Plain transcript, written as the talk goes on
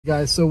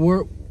Guys, so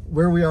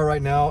where we are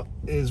right now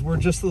is we're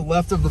just to the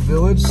left of the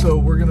village, so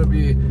we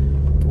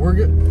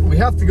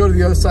have to go to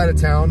the other side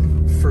of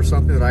town for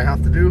something that I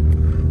have to do,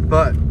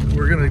 but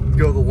we're gonna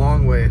go the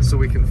long way so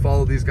we can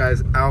follow these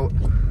guys out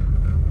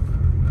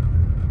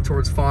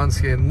towards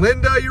Fawnskin.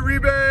 Linda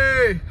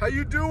Uribe, how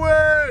you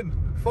doing?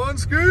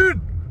 Fawnskin,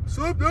 what's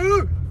up,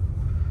 dude?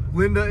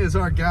 Linda is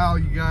our gal,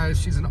 you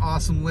guys. She's an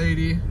awesome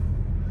lady.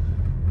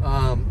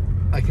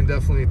 I can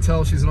definitely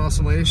tell she's an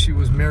awesome lady. She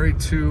was married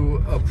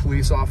to a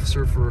police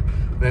officer for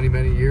many,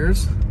 many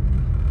years.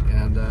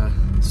 And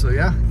so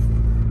yeah,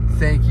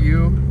 thank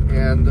you.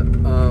 And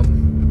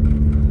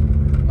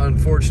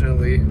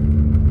unfortunately,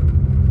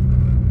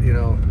 you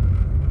know,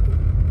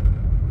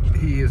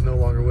 he is no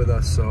longer with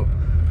us. So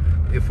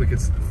if we could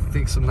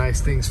think some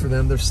nice things for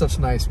them. They're such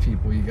nice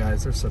people, you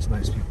guys. They're such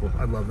nice people.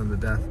 I love them to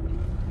death.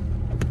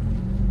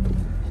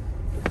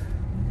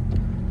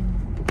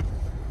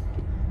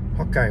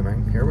 Okay,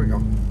 man, here we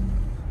go.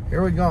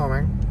 Here we go,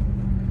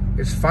 man.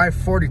 It's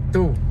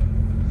 5:42.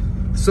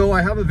 So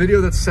I have a video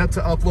that's set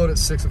to upload at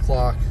 6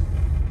 o'clock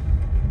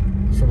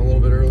from a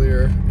little bit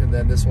earlier, and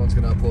then this one's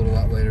gonna upload a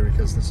lot later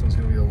because this one's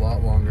gonna be a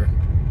lot longer.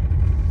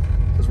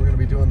 Because we're gonna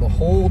be doing the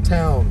whole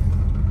town.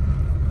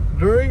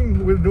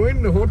 We're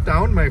doing the whole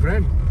town, my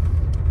friend.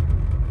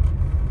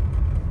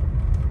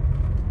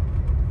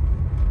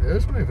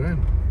 Yes, my friend.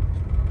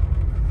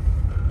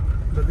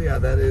 But yeah,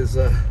 that is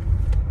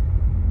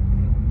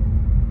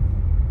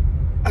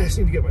I just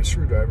need to get my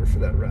screwdriver for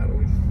that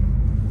rattling.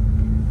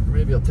 Or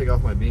maybe I'll take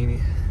off my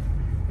beanie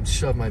and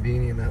shove my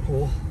beanie in that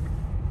hole.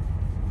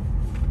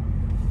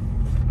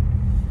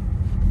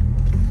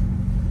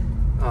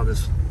 Oh,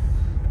 this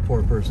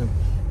poor person.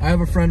 I have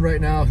a friend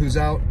right now who's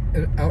out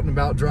and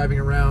about driving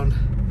around,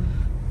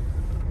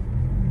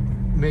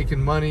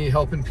 making money,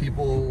 helping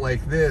people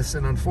like this,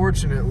 and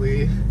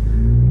unfortunately,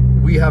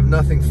 we have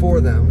nothing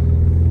for them.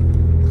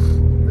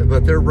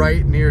 But they're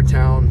right near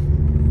town.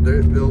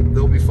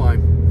 They'll be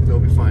fine. They'll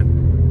be fine.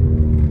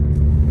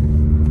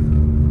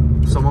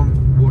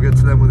 Someone will get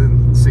to them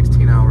within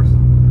 16 hours.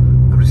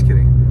 I'm just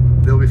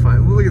kidding. They'll be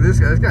fine. Look at this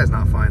guy. This guy's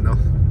not fine though.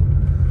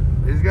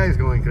 This guy's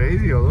going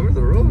crazy all over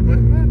the road,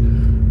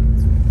 man.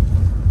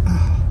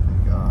 Oh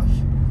my gosh.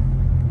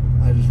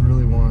 I just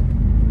really want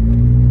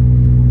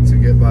to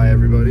get by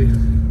everybody.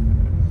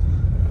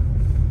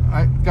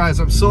 Guys,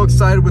 I'm so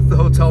excited with the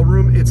hotel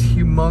room. It's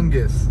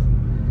humongous.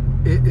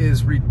 It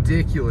is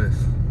ridiculous.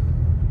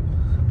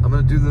 I'm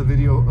gonna do the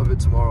video of it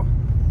tomorrow.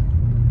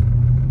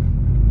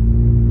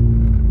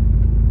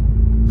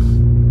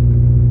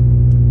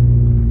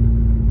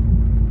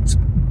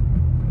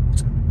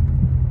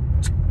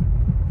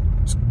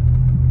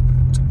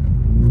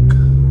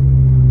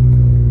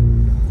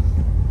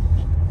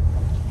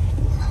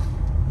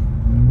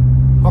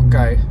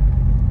 Okay.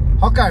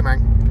 Okay,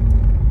 man.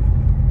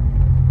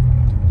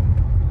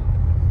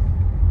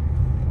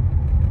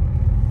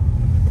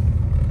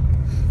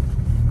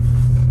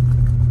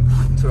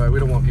 It's alright, we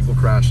don't want people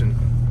crashing.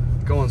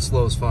 Going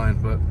slow is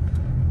fine, but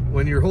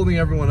when you're holding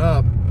everyone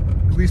up,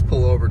 at least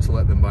pull over to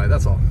let them by,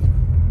 that's all.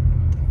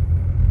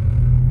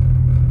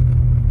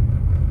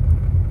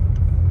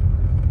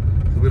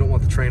 We don't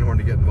want the train horn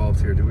to get involved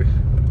here, do we?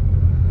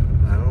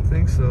 I don't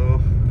think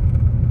so.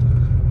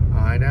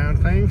 I don't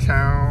think so.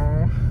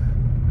 I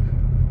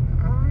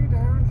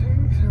don't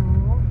think so.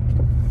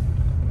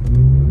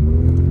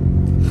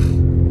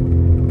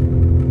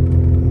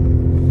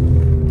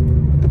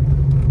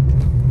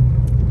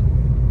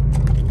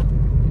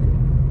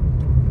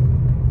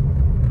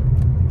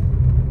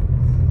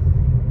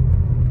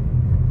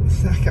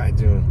 What's that guy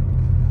doing?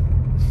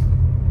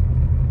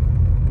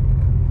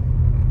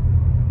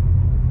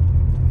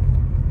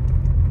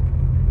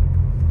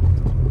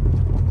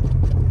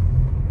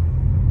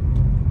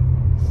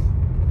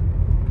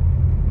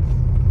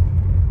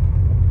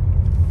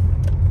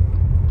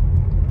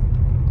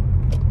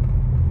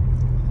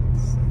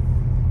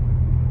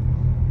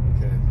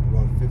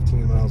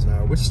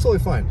 Which is totally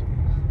fine.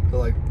 But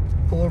like,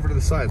 pull over to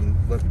the side and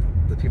let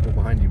the people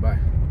behind you by.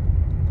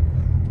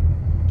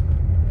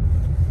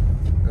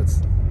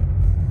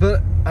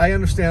 But I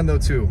understand though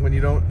too, when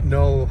you don't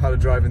know how to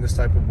drive in this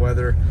type of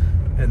weather,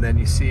 and then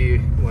you see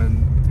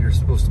when you're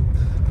supposed to,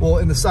 well,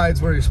 in the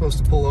sides where you're supposed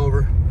to pull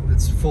over,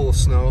 it's full of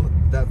snow.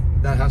 That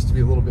has to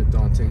be a little bit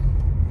daunting.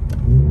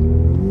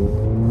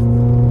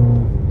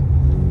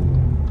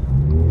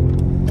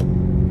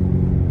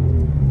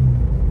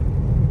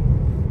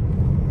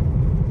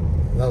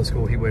 That was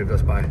cool. He waved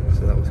us by,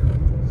 so that was cool.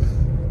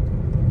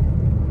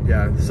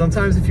 Yeah,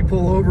 sometimes if you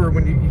pull over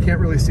when you can't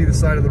really see the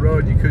side of the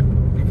road, you could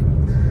be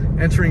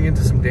entering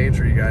into some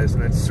danger, you guys,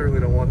 and I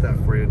certainly don't want that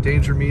for you.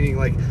 Danger meaning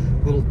like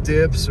little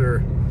dips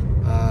or,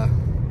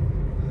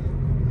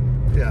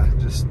 yeah,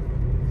 just,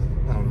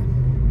 I don't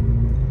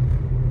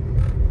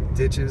know,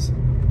 ditches.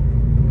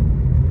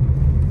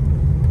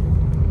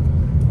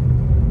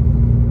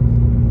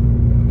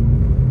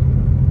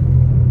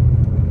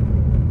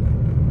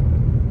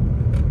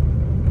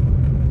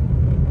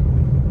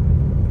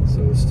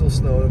 Still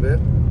snowing a bit.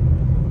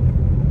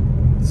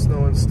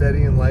 Snowing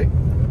steady and light.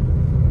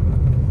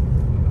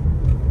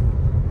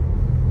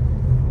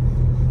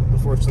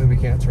 Unfortunately,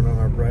 we can't turn on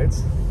our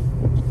brights.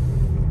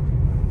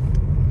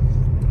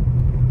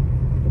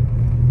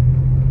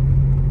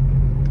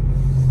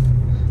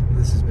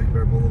 This is Big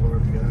Bear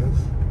Boulevard, you guys.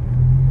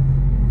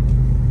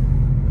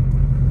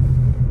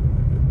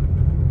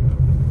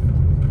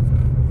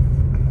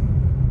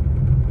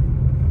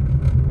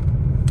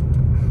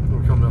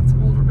 We're coming up to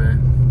Boulder Bay.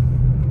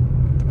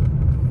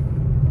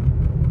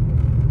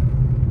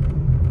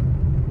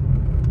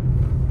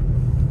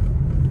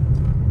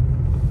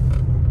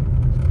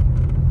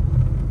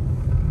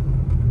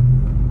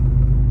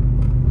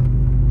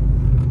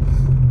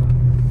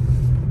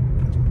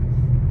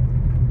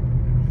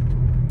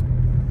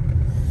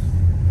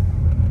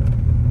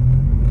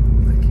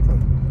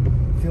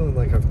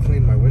 Like I've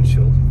cleaned my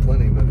windshield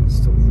plenty, but it's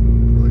still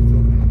really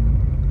filthy.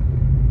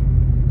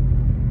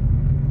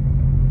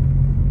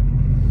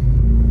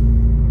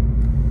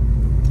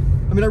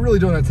 I mean, I really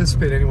don't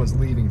anticipate anyone's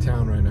leaving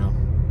town right now,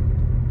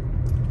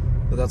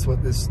 but that's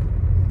what this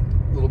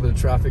little bit of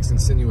traffic's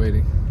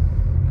insinuating.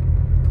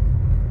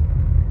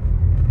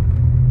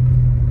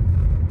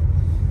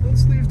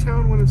 Let's leave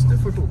town when it's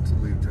difficult to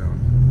leave town.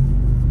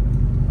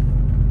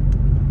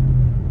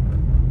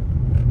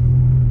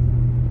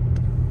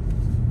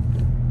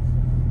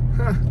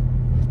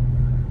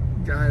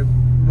 Guy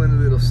went a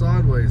little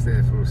sideways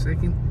there for a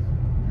second.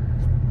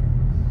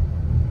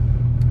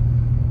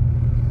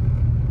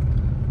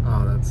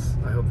 Oh, that's,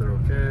 I hope they're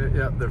okay.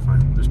 Yep, they're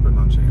fine. Just putting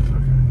on chains. Okay.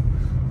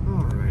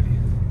 Alrighty.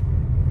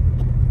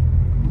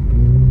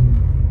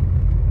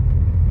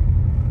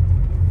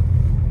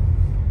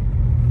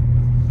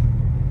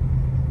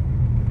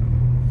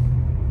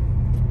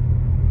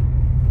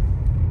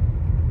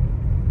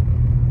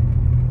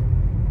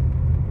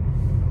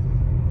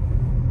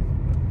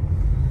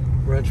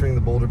 We're entering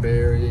the Boulder Bay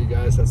area, you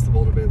guys. That's the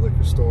Boulder Bay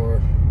liquor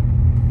store,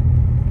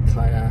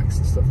 kayaks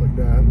and stuff like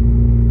that.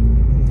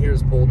 And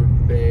here's Boulder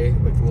Bay,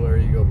 like the little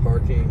area you go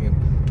parking, and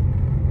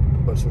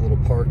a bunch of little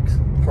park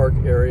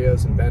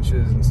areas and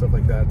benches and stuff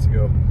like that to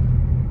go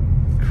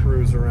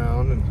cruise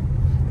around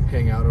and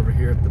hang out over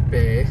here at the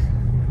bay.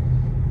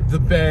 The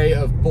Bay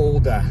of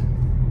Boulder.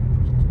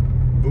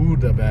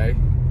 Boulder Bay.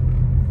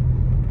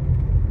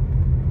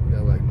 Yeah,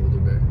 I like Boulder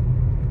Bay.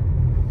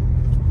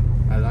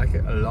 I like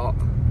it a lot.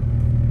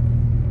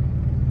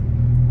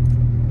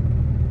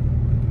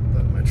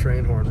 My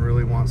train horn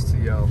really wants to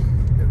yell.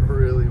 It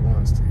really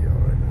wants to yell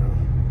right now.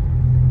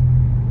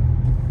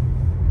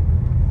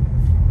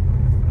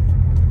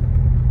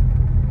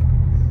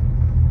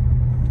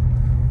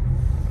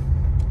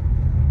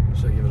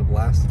 Should I give it a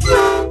blast?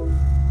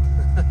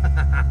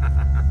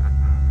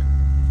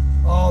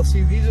 Oh,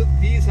 see,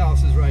 these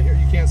houses right here.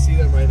 You can't see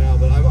them right now,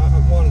 but I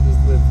wanted to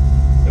live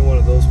in one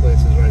of those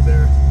places right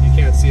there. You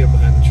can't see them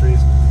behind the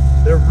trees.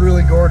 They're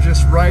really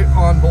gorgeous, right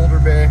on Boulder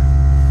Bay.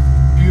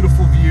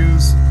 Beautiful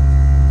views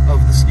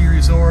of the ski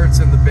resorts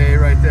and the bay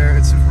right there.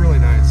 It's just really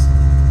nice.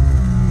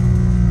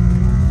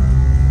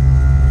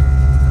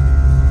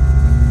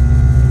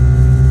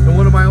 And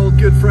one of my old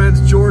good friends,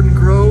 Jordan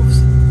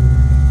Groves,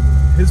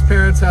 his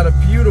parents had a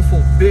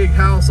beautiful big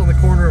house on the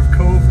corner of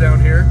Cove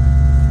down here,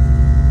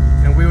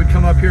 and we would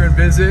come up here and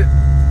visit.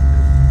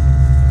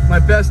 My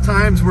best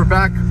times were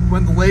back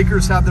when the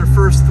Lakers had their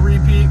first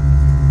three-peat,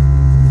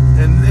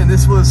 and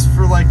this was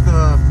for like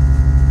the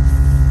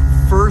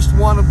first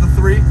one of the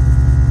three.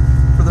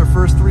 For their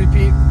first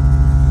three-peat.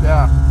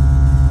 Yeah.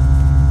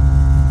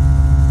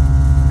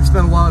 We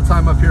spent a lot of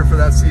time up here for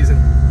that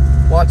season.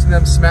 Watching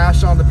them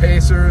smash on the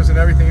Pacers and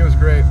everything. It was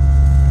great.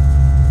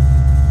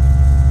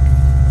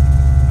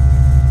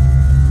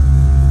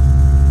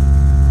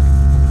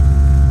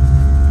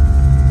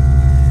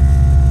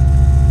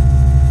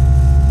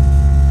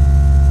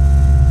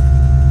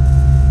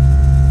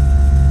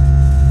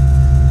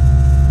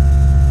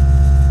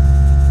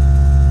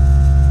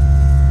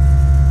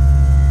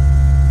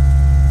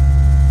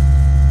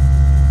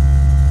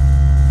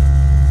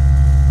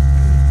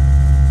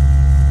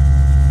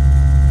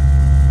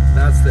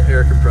 The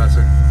air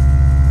compressor.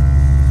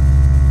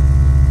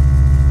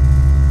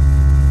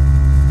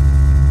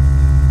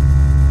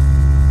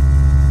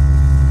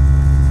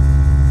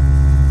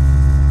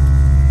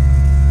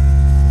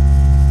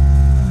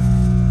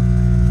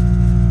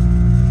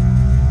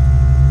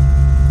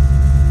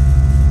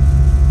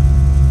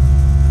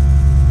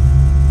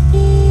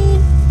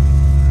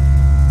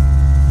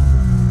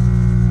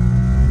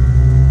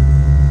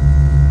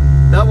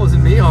 That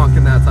wasn't me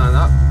honking that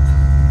time.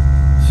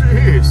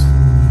 Jeez.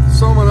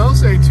 Someone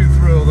else ain't too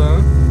thrilled,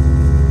 huh?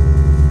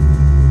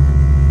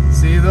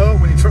 See though,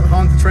 when you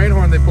honk the train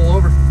horn, they pull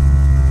over.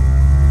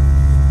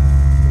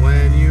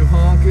 When you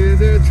honk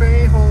the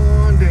train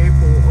horn, they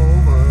pull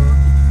over.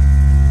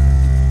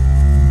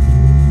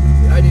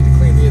 Yeah, I need to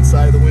clean the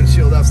inside of the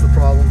windshield, that's the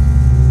problem.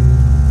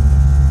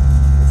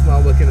 It's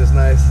not looking as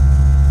nice.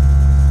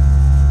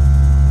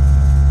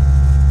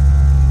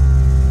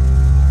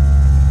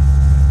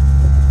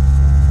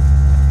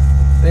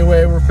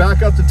 Anyway, we're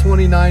back up to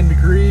 29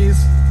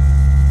 degrees.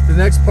 The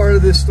next part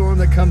of this storm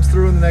that comes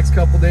through in the next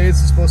couple days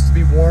is supposed to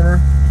be warmer.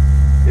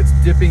 It's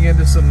dipping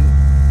into some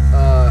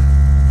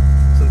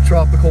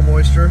tropical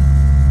moisture,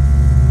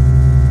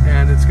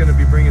 and it's going to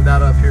be bringing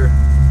that up here.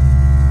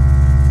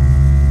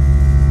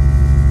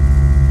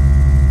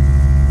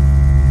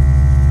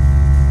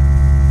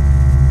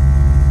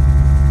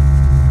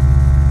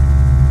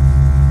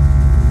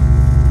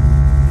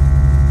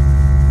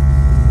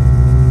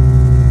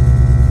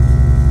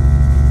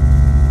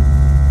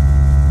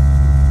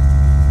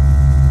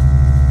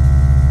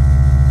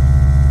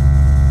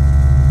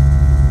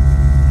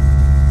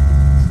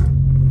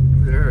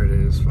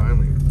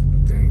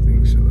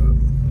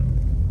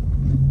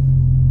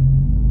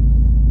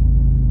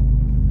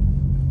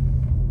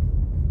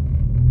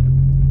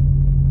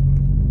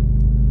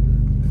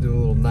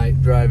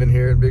 Driving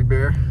here in Big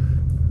Bear.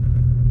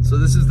 So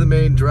this is the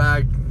main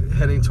drag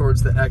heading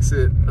towards the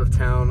exit of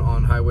town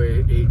on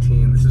Highway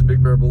 18. This is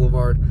Big Bear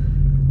Boulevard,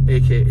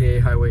 aka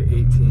Highway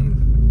 18.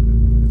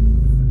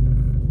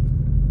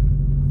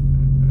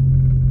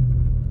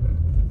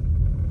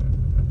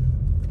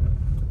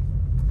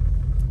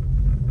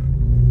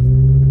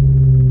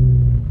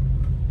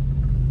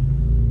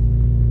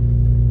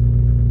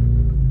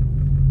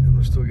 And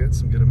we're still getting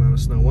some good amount of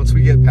snow. Once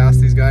we get past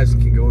these guys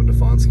and can go into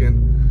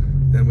Fawnskin,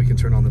 then we can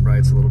turn on the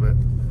brights a little bit.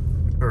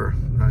 Or,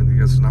 I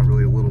guess it's not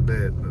really a little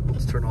bit, but we'll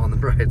just turn on the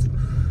brights.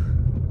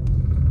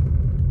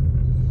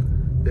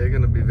 They're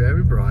gonna be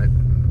very bright.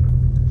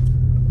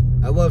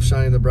 I love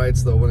shining the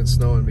brights though when it's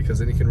snowing, because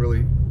then you can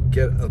really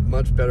get a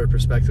much better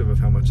perspective of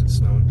how much it's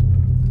snowing.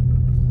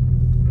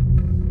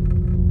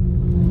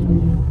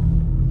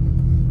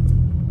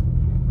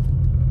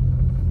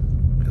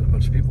 Got a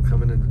bunch of people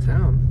coming into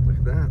town. Look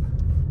at that.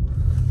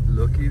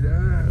 Looky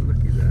that,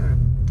 looky that.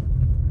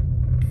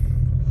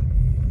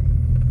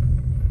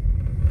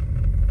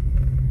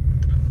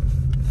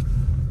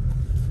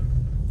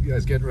 You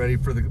guys getting ready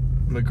for the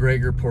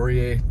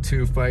McGregor-Poirier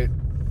 2 fight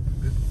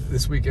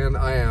this weekend?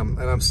 I am,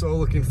 and I'm so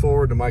looking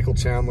forward to Michael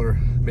Chandler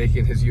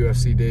making his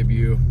UFC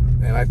debut,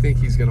 and I think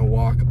he's gonna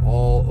walk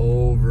all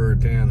over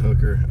Dan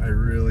Hooker. I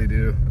really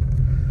do,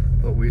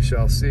 but we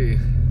shall see.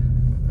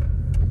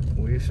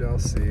 We shall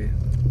see.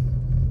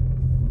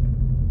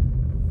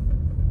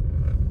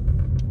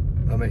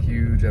 I'm a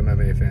huge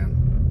MMA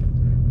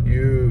fan,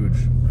 huge.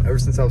 Ever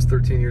since I was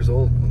 13 years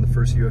old, when the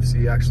first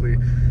UFC actually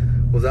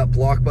was that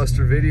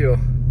Blockbuster Video.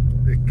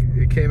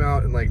 It came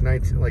out in like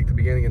the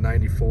beginning of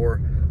 '94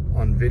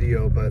 on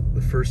video, but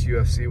the first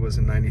UFC was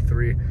in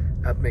 '93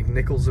 at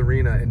McNichols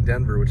Arena in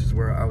Denver, which is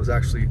where I was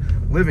actually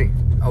living.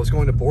 I was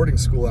going to boarding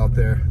school out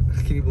there.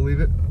 Can you believe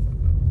it?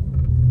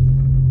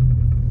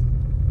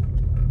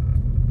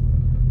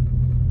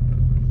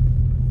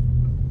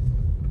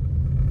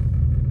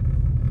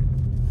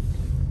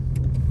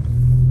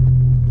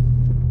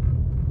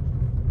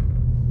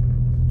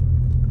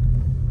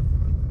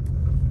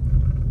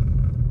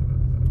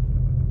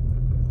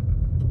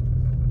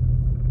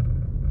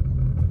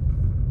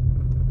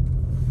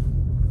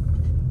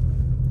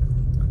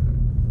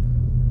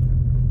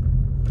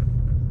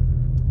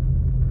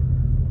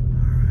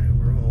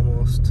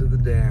 To the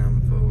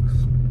dam, folks.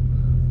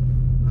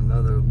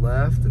 Another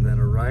left, and then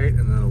a right,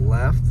 and then a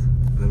left,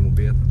 and then we'll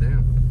be at the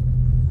dam.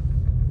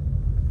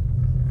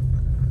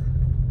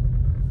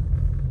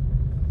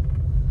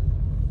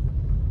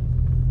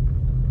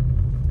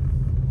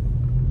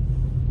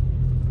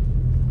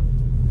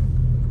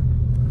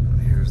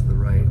 Here's the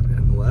right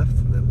and left,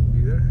 and then we'll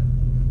be there.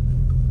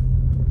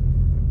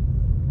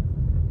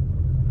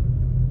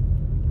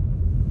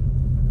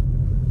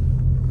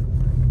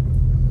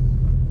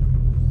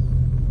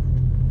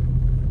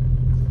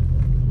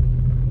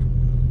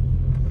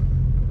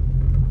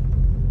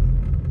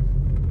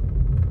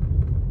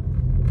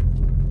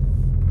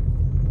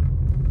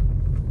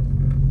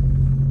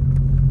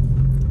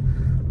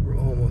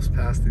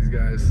 Past these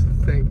guys.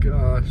 Thank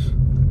gosh.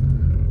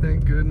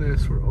 Thank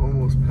goodness we're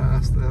almost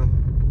past them.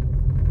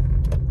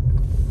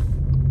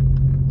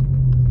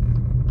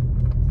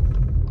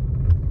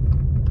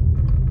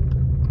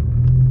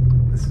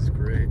 This is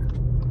great.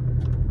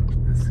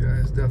 This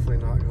guy's definitely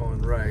not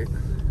going right.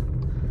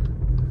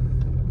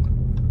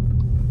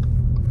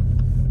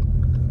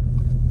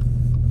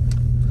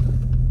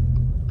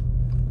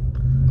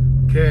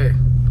 Okay.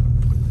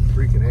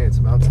 Freaking A, it's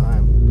about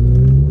time.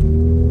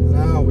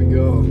 Now we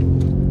go.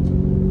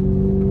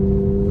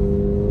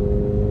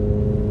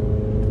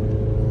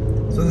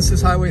 So this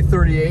is Highway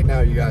 38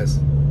 now, you guys.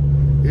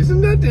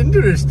 Isn't that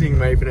interesting,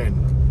 my friend?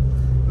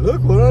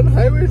 Look, we're on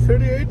Highway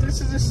 38.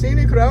 This is a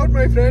scenic route,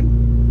 my friend.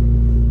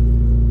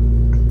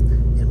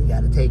 And we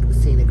gotta take the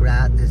scenic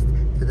route just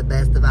to the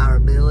best of our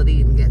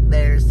ability and get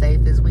there as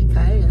safe as we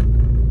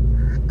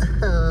can.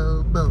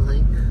 Oh,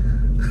 boy.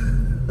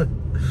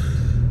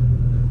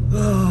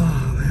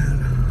 Oh,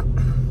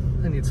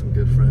 man. I need some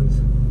good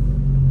friends.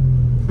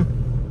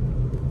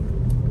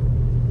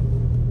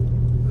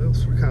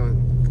 We're kind of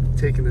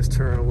taking this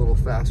turn a little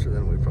faster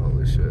than we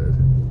probably should.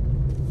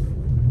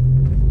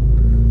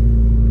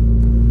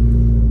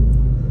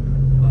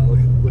 Wow,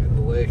 look at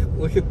the lake.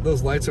 Look at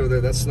those lights over there.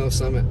 That's Snow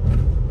Summit.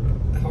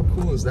 How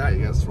cool is that, you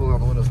guys? Let's roll down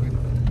the windows. We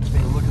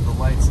take a look at the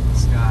lights in the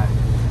sky.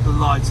 the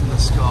lights in the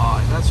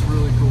sky. That's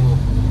really cool.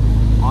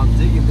 I'm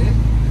digging it.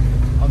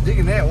 I'm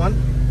digging that one.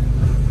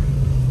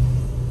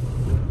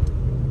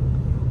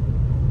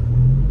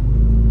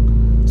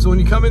 So when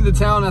you come into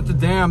town at the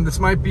dam, this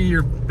might be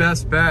your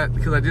best bet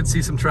because I did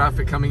see some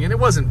traffic coming in. It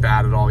wasn't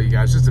bad at all, you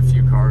guys, just a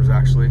few cars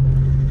actually.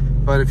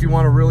 But if you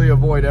want to really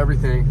avoid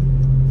everything,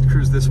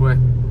 cruise this way.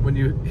 When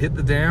you hit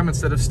the dam,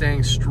 instead of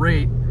staying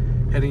straight,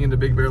 heading into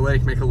Big Bear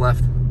Lake, make a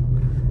left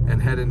and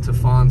head into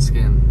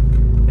Fawnskin.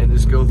 And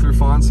just go through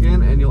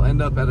Fawnskin and you'll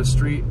end up at a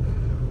street,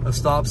 a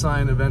stop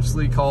sign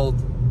eventually called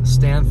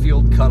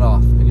Stanfield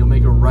Cutoff. And you'll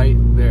make a right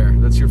there.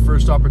 That's your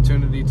first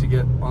opportunity to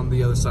get on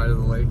the other side of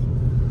the lake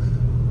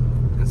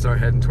and start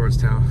heading towards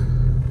town.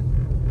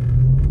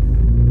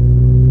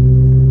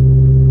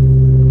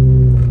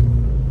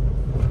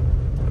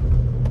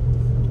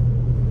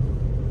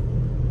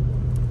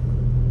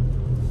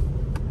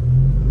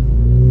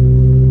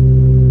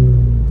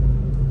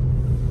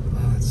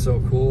 Oh, it's so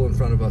cool in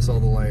front of us, all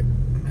the light.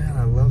 Man,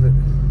 I love it.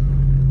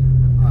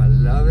 I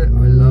love it,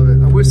 I love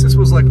it. I wish this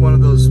was like one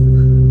of those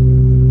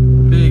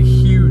big,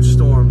 huge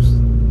storms,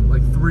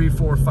 like 3,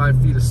 4,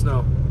 5 feet of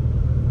snow.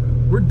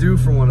 We're due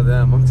for one of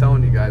them. I'm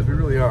telling you guys, we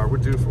really are. We're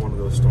due for one of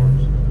those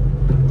storms.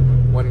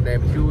 One of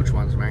them huge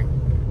ones, man.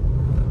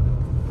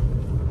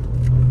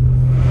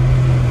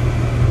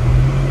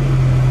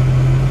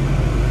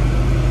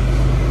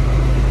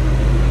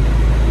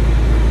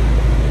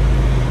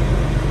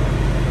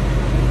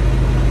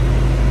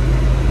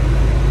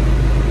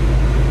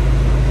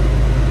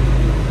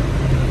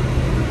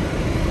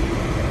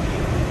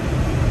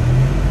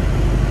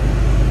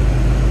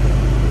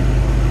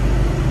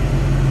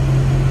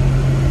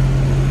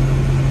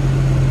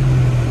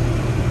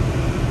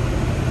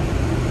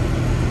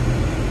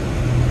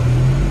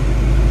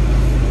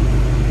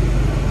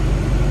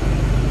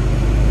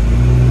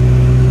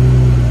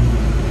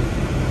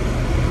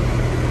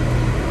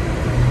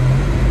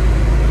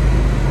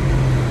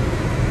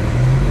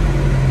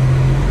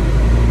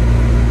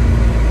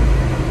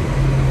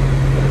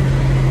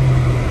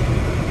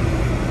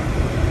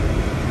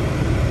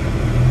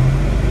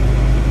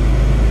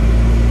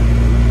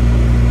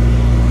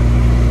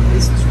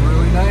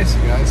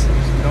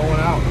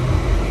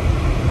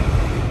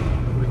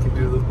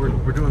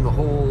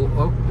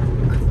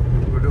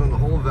 We're doing the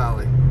whole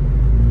valley.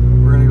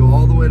 We're gonna go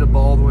all the way to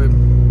Baldwin.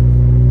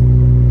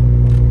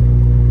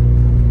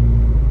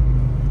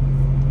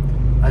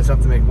 I just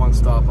have to make one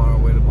stop on our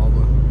way to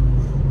Baldwin.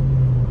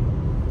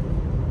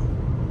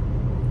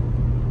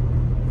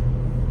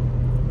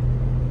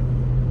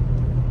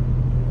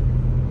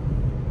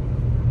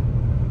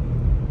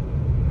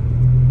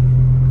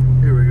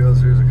 Here we go,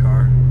 so here's a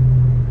car.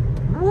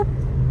 Whoop.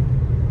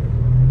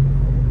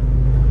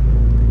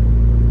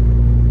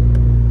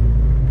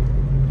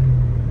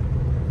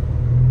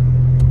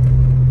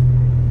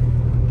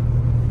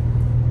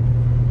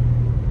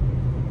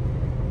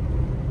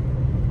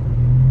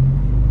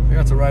 I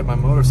got to ride my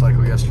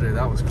motorcycle yesterday.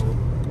 That was cool.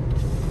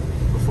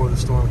 Before the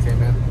storm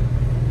came in.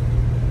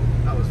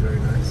 That was very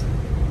nice.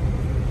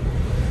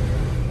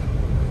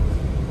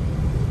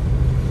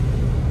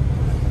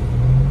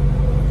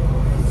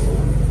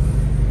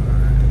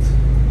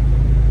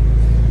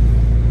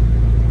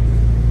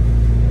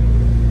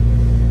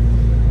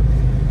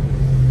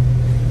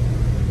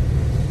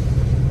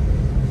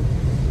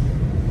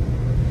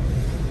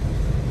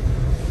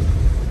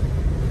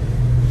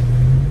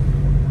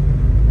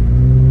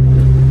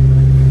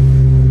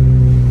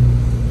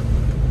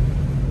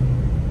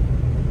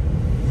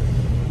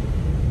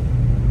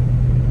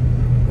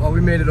 We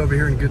made it over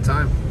here in good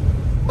time.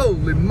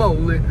 Holy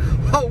moly,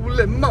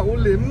 holy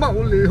moly,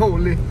 moly,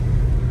 holy.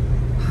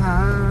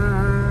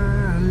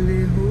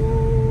 Holy,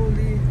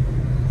 holy.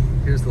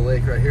 Here's the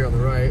lake right here on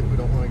the right. We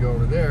don't want to go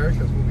over there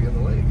because we'll be in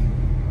the lake.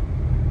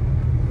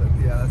 But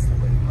yeah, that's the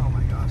lake. Oh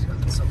my gosh,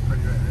 that's so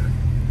pretty right there.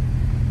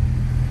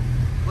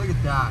 Look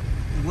at that.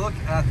 Look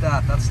at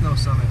that. That's Snow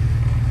Summit.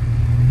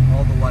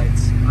 All the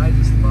lights. I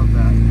just love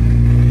that.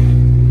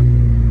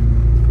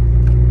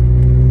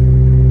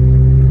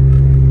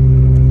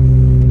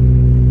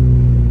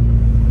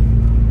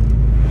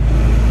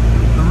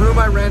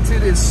 I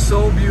rented is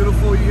so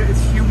beautiful.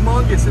 It's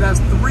humongous. It has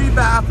 3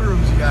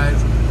 bathrooms, you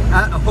guys,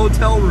 at a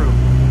hotel room.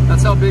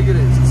 That's how big it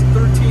is. It's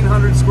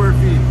 1,300 square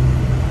feet.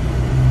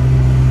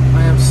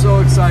 I am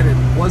so excited.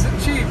 Wasn't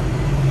cheap.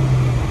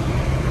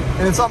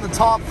 And it's on the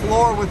top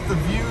floor with the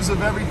views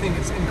of everything.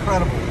 It's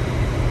incredible.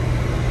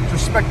 It's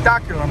just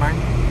spectacular, man.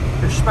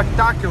 It's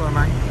spectacular,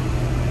 man.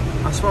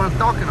 That's what I'm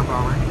talking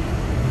about, man.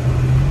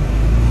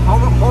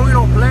 Homie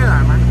don't play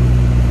that, man.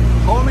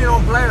 Homie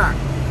don't play that.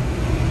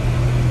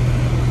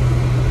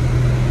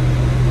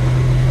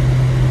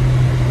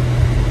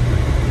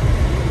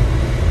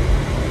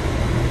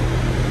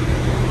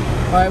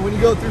 All right, when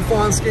you go through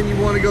Fawnskin, you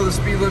want to go the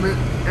speed limit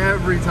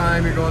every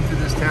time you're going through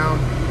this town.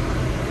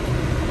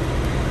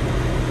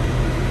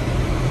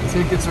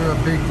 Tickets are a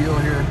big deal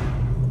here.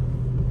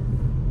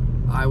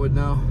 I would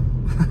know.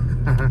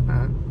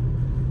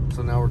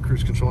 So now we're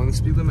cruise controlling the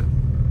speed limit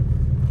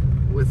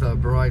with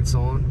brights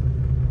on.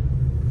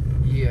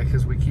 Yeah. yeah,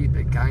 because we keep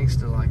it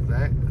gangster like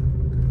that.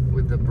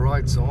 With the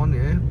brights on,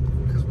 yeah.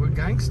 Because we're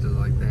gangster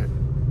like that.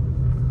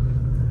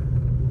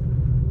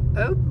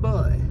 Oh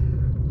boy.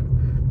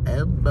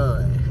 Oh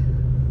boy.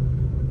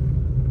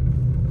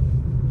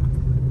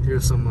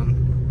 Here's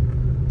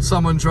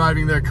someone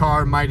driving their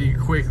car mighty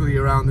quickly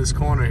around this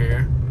corner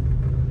here.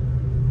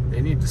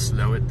 They need to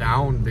slow it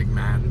down, big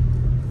man.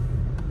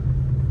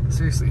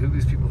 Seriously, who do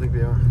these people think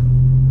they are?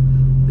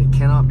 They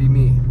cannot be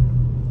me.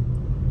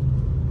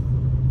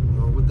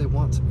 Nor would they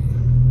want to be.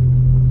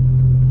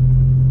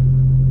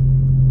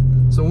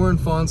 So we're in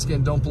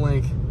Fawnskin, don't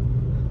blink.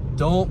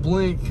 Don't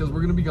blink, because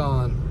we're gonna be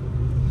gone.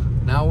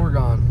 Now we're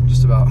gone,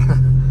 just about.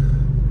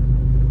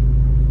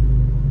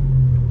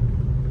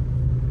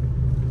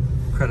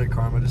 Credit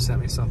Karma just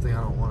sent me something.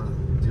 I don't want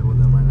to deal with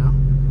them right now.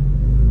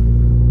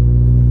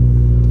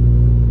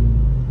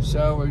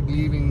 So we're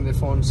leaving the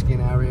Fawnskin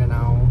area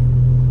now.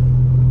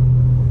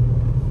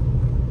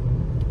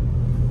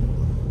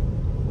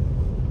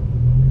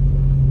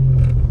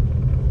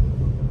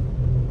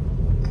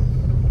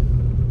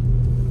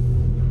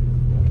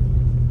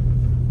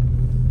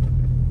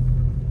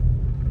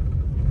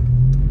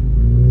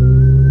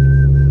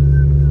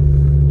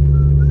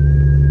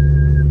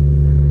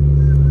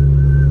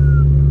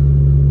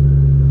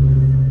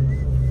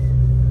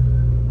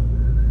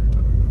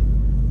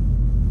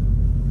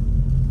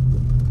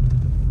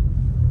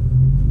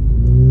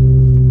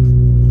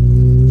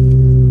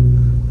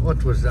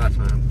 What was that,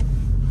 man?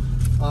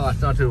 Oh, I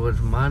thought it was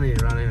money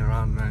running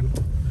around, man.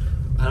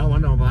 I don't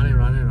want no money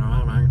running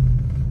around, man.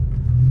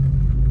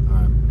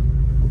 Alright.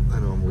 I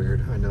know I'm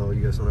weird. I know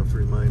you guys don't have to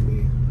remind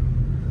me.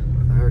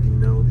 I already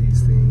know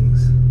these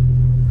things.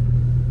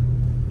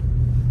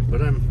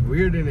 But I'm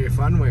weird in a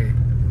fun way.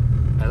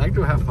 I like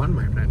to have fun,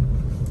 my friend.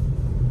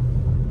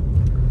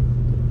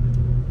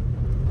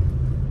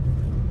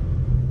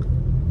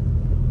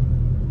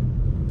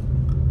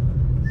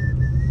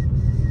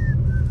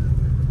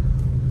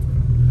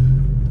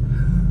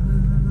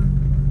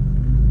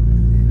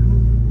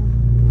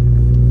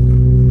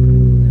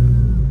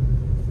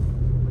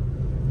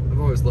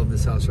 Love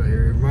this house right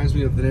here. It reminds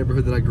me of the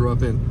neighborhood that I grew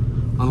up in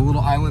on a little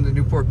island in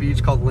Newport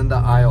Beach called Linda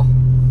Isle.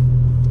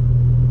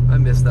 I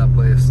miss that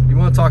place. You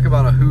want to talk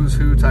about a who's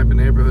who type of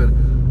neighborhood?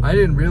 I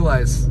didn't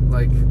realize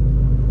like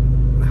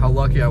how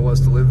lucky I was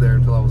to live there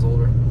until I was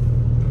older.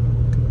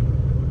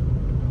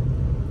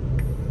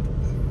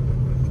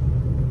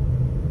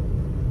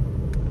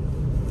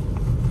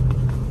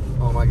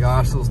 Oh my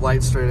gosh, those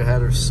lights straight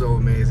ahead are so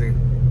amazing.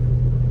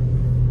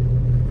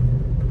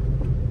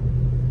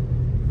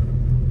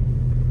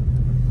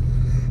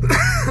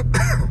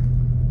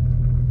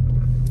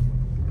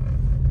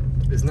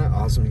 Isn't that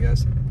awesome, you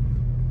guys?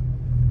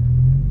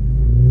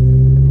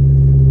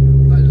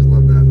 I just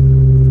love that.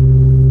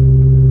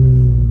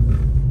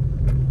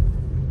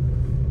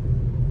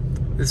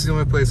 This is the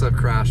only place I've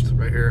crashed,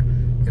 right here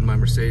in my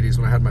Mercedes.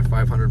 When I had my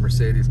 500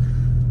 Mercedes,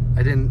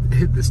 I didn't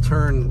hit this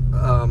turn.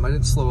 I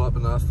didn't slow up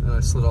enough, and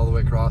I slid all the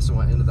way across and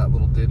went into that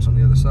little ditch on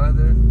the other side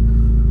there.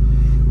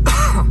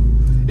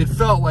 It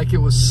felt like it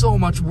was so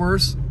much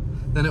worse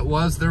than it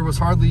was. There was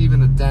hardly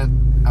even a dent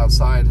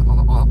outside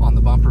on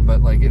the bumper,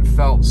 but like it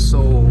felt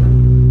so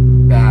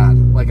bad,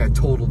 like I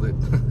totaled it.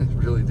 It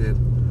really did.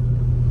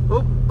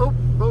 Oh, oh,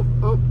 oh,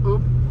 oh,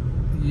 oh.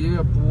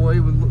 Yeah,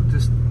 boy,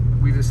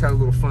 we just had a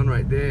little fun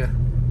right there.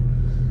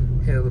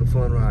 Had a little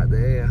fun right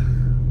there.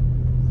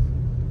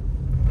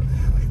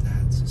 Like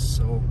that, it's just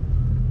so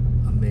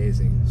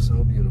amazing,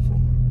 so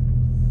beautiful.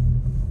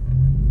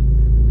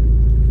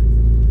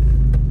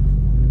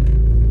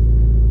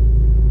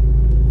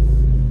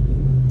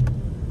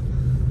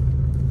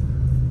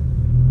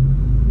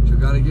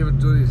 Gotta give it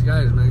to these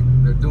guys,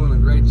 man. They're doing a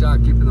great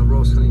job keeping the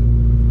roads clean.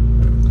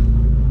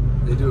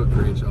 They do a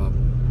great job.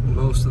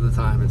 Most of the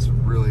time, it's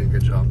really a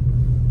good job.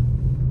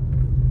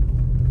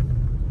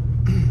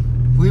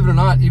 Believe it or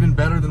not, even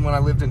better than when I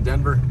lived in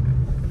Denver.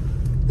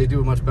 They do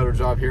a much better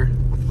job here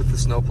with the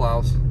snow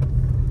plows.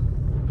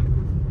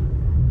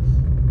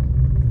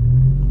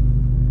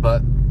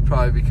 But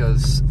probably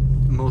because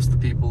most of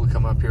the people who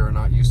come up here are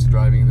not used to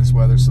driving in this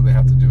weather, so they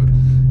have to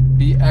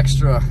be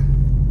extra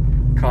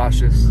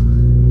cautious.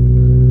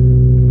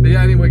 But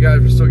yeah, anyway,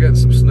 guys, we're still getting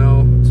some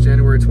snow. It's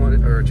January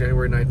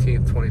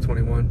 19th,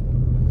 2021.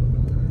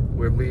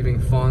 We're leaving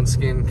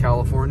Fawnskin,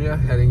 California,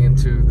 heading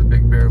into the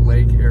Big Bear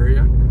Lake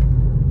area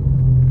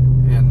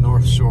and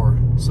North Shore.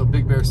 So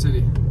Big Bear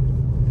City.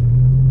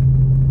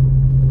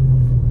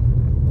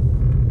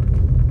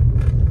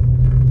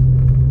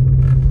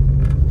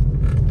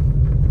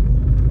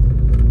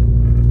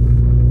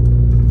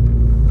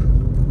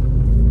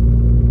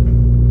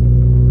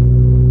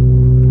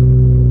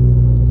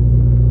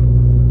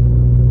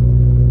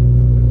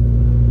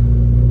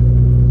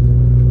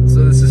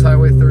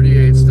 Highway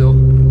 38 still.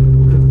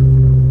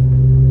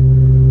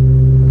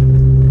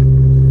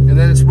 And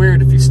then it's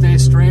weird, if you stay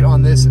straight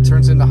on this, it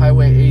turns into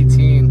Highway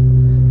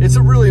 18. It's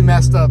a really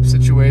messed up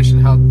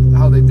situation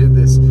how they did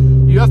this.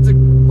 You have to,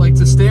 like,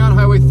 to stay on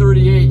Highway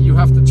 38, you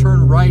have to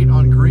turn right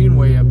on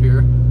Greenway up here,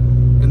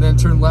 and then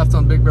turn left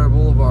on Big Bear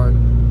Boulevard.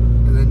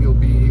 and then you'll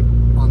be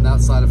on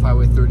that side of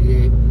Highway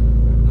 38.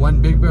 One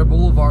Big Bear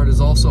Boulevard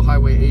is also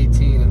Highway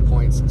 18 in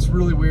points. It's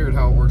really weird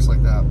how it works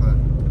like that, but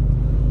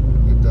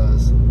it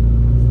does.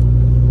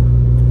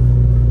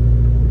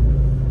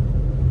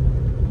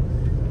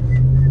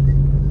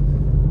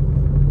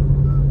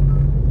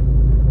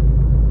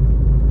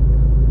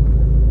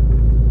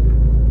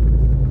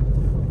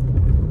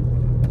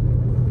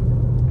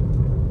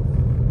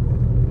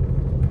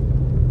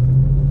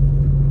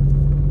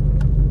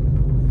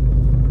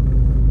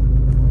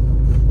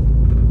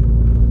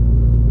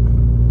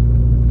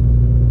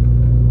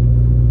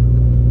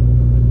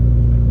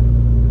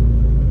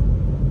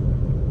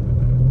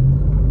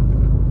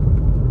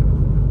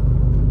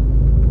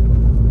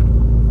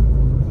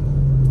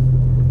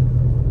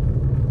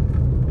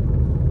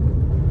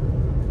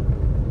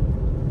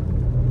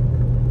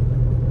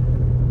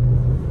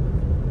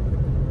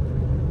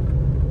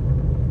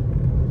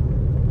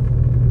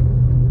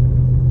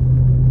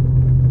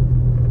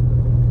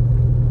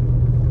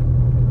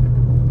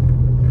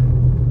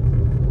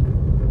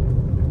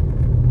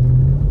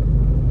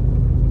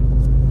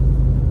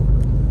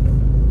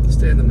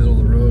 Stay in the middle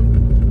of the road.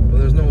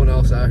 Well, there's no one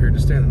else out here.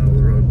 Just stay in the middle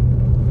of the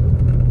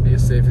road. Be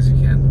as safe as you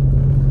can.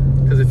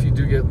 Because if you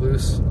do get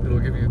loose, it'll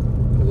give you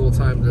a little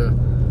time to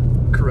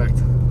correct.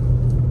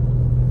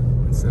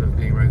 Instead of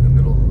being right in the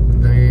middle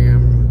of the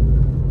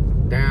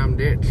damn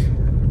ditch.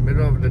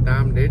 Middle of the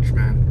damn ditch,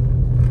 man.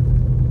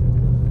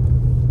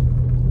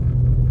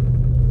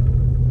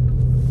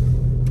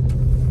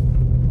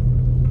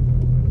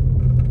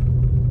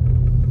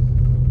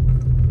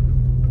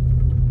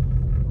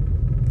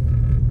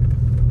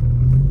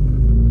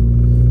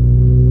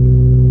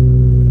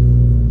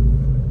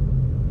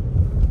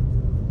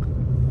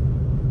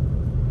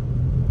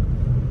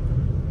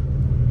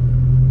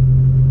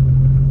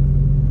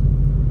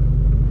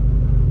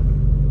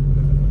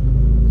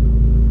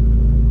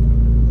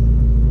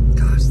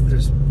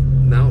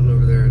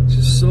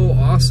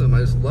 Awesome. I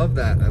just love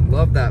that. I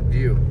love that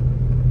view.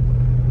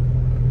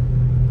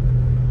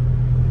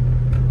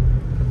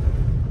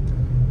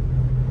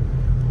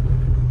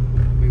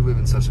 We live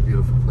in such a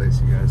beautiful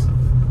place, you guys.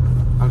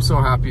 I'm so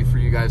happy for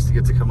you guys to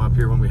get to come up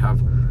here when we have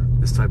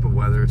this type of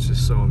weather. It's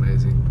just so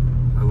amazing.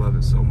 I love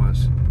it so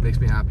much. It makes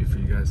me happy for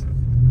you guys.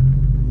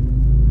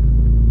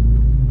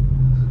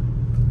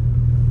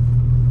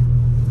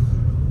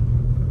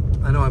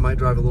 I know I might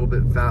drive a little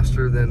bit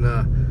faster than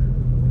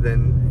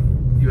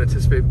you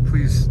anticipate.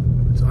 Please,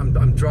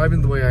 I'm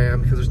driving the way I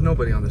am because there's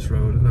nobody on this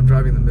road, and I'm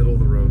driving in the middle of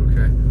the road,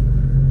 okay?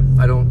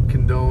 I don't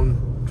condone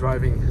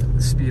driving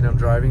the speed I'm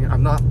driving. It's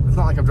not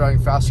like I'm driving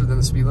faster than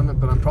the speed limit,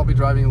 but I'm probably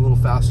driving a little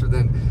faster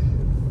than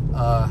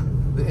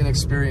the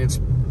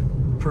inexperienced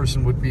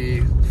person would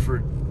be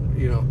for,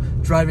 you know,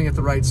 driving at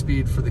the right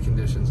speed for the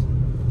conditions.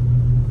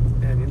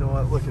 And you know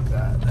what? Look at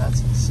that.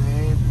 That's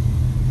insane.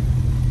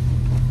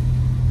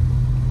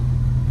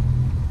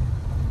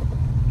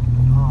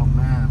 Oh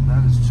man,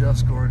 that is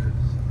just gorgeous.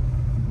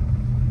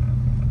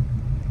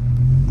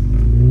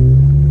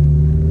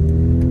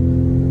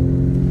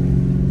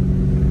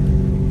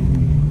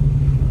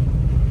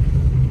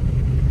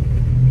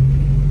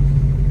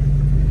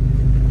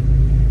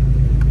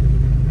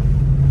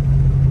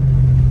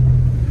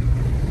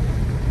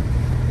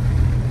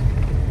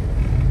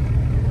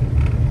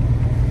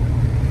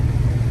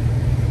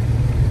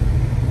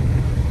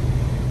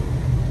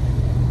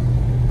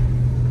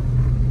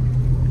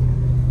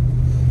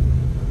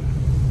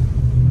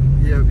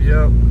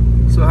 Yep.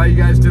 So how you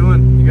guys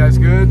doing? You guys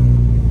good?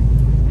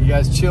 You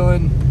guys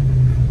chilling?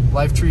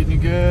 Life treating you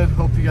good?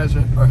 Hope you guys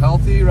are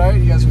healthy, right?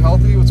 You guys are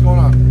healthy? What's going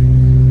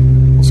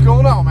on? What's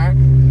going on,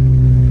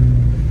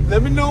 man?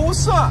 Let me know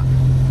what's up.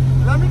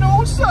 Let me know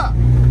what's up.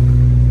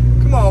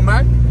 Come on,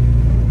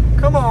 man.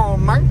 Come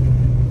on, man.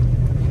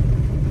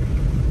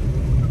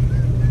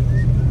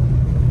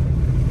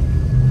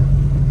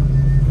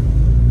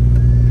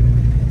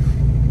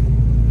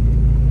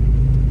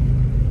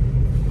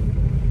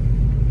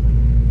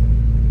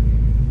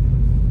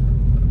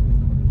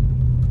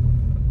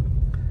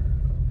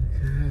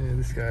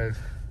 This guy,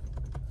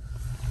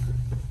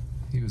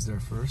 he was there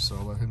first, so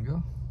I'll let him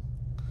go.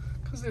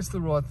 Because it's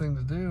the right thing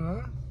to do,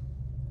 huh?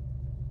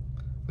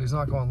 But he's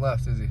not going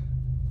left, is he?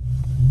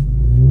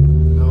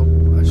 Nope,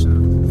 I should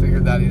have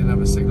figured that he didn't have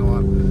a signal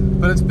on.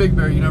 But it's Big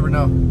Bear, you never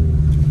know.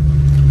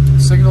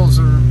 Signals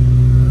are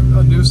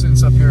a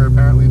nuisance up here,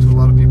 apparently, to a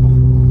lot of people.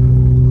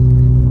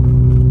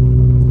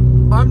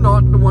 I'm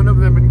not one of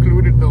them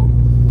included, though.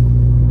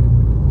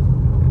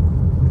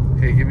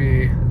 Okay, give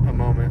me a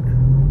moment.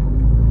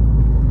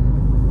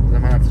 I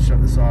might have to shut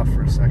this off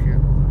for a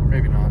second. Or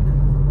maybe not.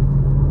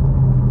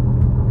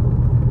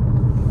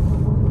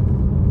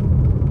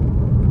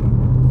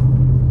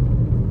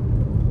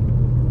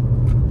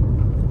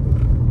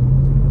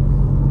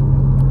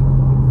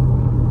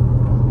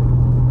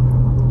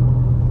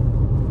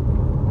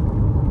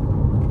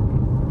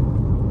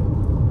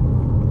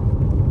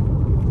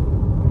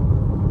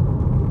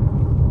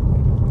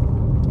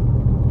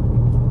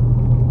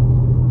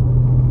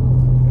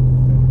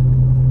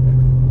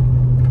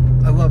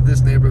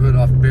 This neighborhood neighborhood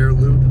off Bear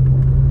Loop.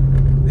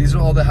 These are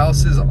all the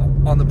houses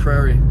on the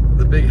prairie.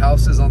 The big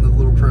houses on the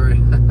little prairie.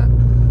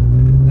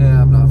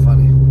 Yeah, I'm not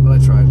funny, but I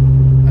tried.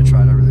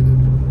 I really did.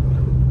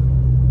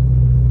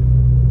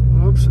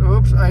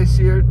 Oops, I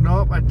see it.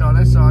 Nope, I thought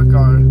I saw a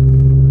car.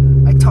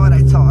 I thought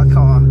I saw a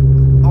car.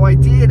 Oh, I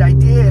did. I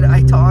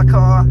saw a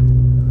car.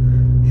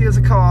 Here's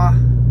a car.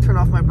 Turn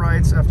off my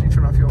brights after you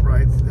turn off your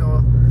brights.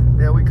 Oh,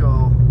 there we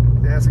go.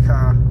 There's a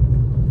car.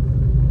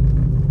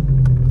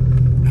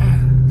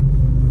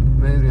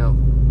 Man, you know,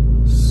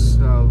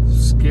 so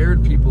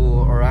scared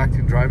people are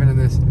driving in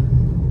this.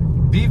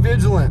 Be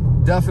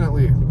vigilant,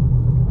 definitely.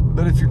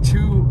 But if you're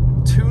too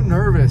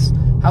nervous,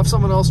 have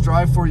someone else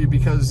drive for you,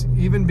 because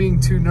even being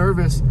too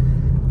nervous,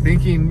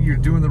 thinking you're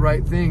doing the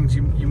right things,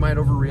 you might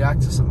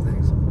overreact to some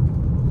things.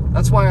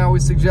 That's why I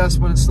always suggest,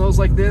 when it snows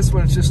like this,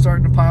 when it's just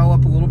starting to pile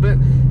up a little bit,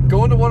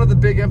 go into one of the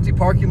big empty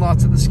parking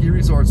lots at the ski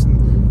resorts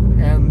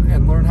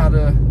and learn how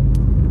to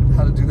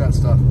do that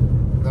stuff.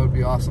 That would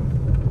be awesome.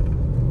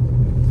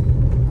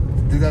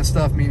 Do that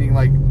stuff meaning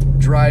like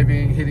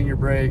driving, hitting your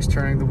brakes,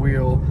 turning the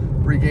wheel,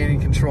 regaining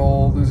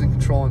control, losing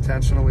control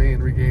intentionally,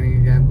 and regaining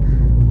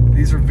again.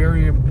 These are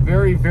very,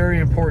 very, very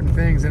important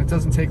things, and it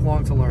doesn't take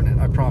long to learn it,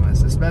 I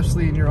promise,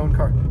 especially in your own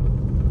car.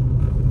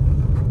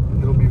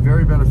 It'll be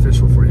very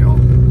beneficial for y'all.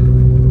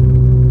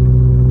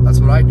 That's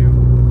what I do.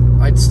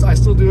 I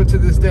still do it to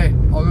this day.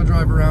 I'll go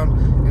drive around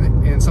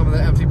in some of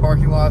the empty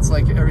parking lots,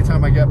 like every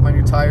time I get my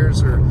new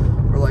tires or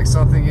like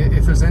something.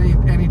 If there's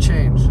any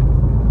change,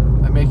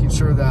 I'm making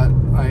sure that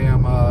I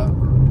am,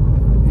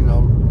 you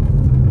know,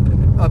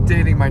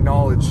 updating my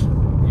knowledge,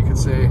 you could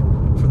say,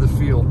 for the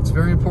feel. It's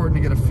very important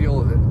to get a feel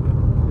of it.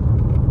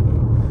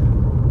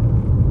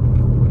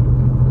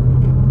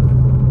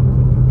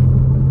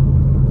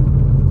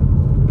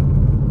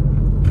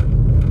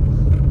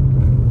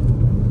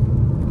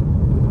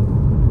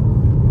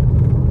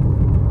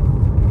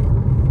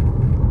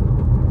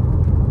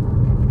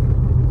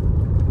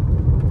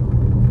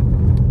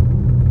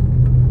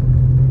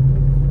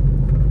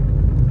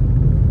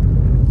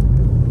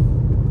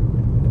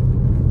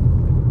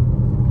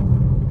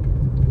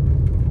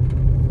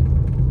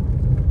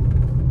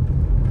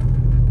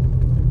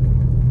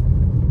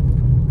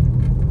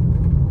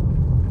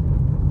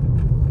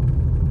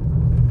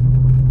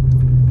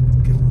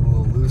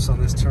 On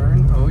this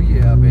turn. Oh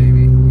yeah,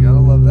 baby. You gotta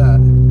love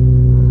that.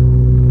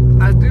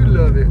 I do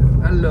love it.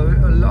 I love it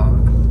a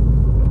lot.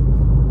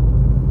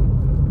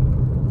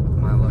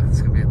 My luck, it's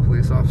gonna be a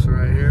police officer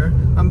right here.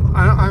 I'm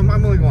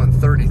only going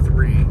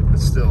 33, but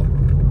still.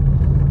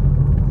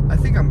 I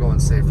think I'm going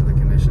safe for the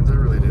conditions. I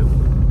really do.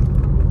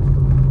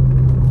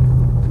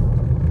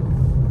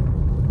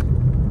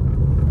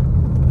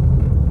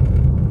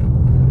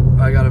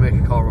 I gotta make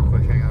a call real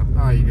quick. Hang on.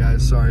 Oh, you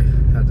guys, sorry.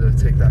 Had to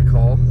take that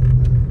call.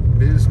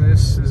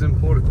 Business is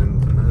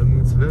important, man.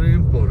 It's very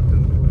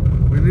important.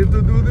 We need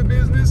to do the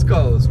business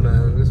calls,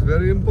 man. It's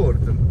very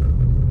important.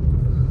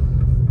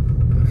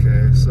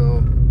 Okay,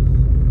 so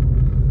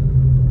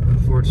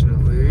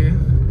unfortunately,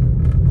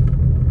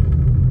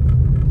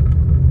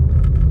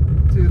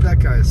 dude, that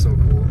guy is so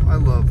cool. I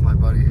love my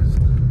buddy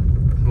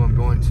who I'm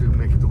going to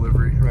make a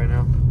delivery right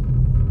now.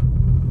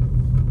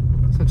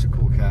 Such a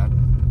cool cat.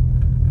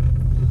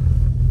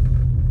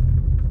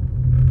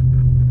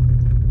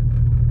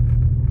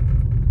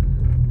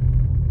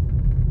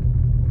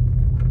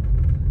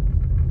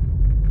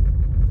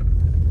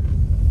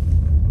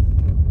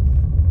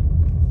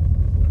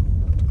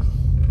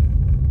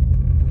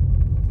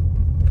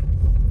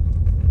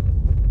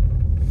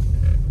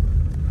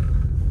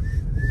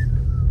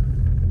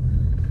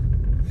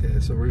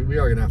 So we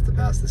are gonna have to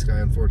pass this guy,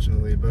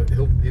 unfortunately, but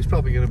he's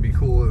probably gonna be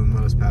cool and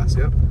let us pass.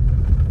 Yep,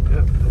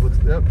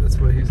 that's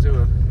what he's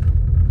doing.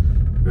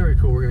 Very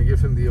cool. We're gonna give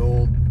him the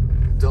old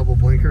double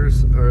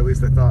blinkers, or at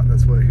least I thought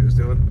that's what he was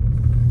doing.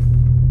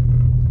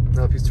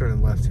 Nope, he's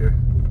turning left here.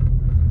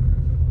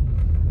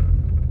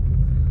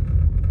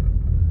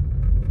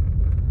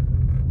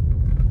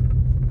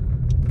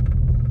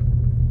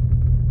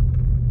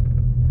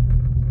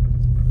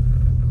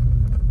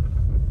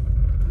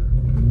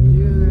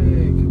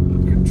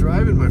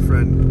 Driving, my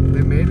friend.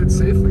 They made it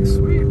safely.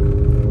 Sweet.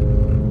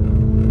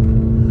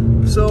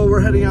 So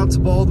we're heading out to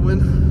Baldwin,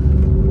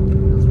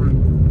 because we're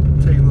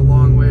taking the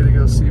long way to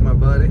go see my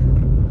buddy.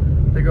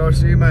 To go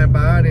see my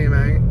buddy,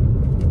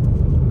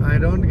 man. I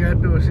don't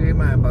get to see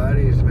my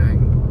buddies,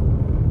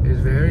 man.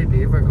 It's very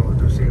difficult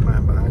to see my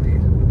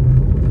buddies.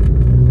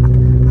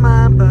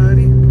 My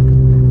buddy,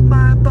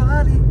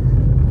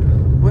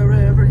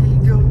 wherever he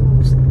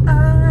goes,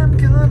 I'm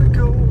gonna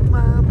go,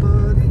 my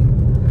buddy.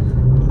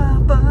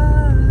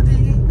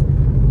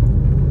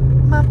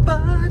 My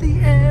buddy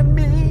and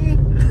me.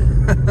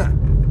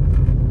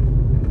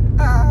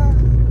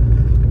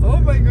 Oh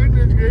my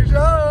goodness gracious.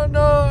 Oh no,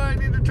 I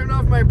need to turn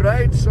off my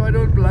brights so I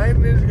don't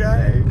blind this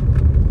guy.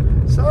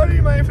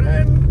 Sorry, my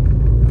friend.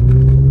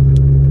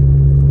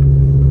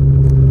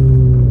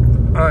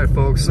 Alright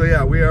folks, so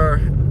yeah, we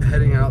are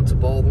heading out to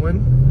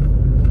Baldwin.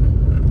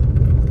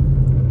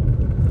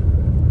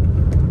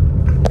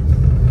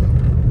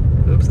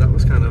 Oops, that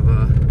was kind of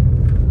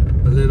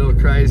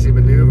crazy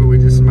maneuver we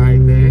just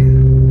made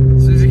there.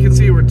 So as you can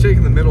see, we're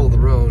taking the middle of the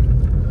road.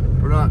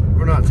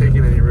 We're not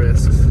taking any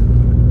risks.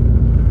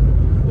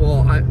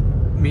 Well,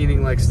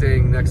 meaning like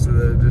staying next to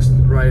the, just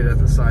right at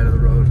the side of the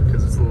road,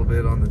 because it's a little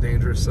bit on the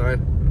dangerous side.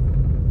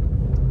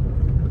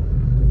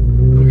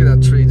 Look at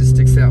that tree, just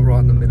sticks out right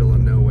in the middle of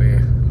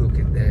nowhere. Look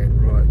at that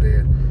right there.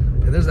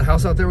 And there's a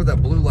house out there with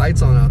that blue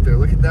lights on out there.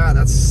 Look at that,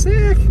 that's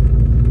sick.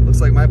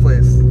 Looks like my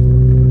place.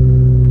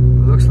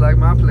 Looks like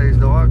my place,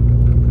 dog.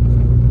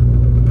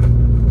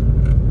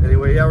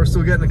 Anyway, yeah, we're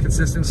still getting a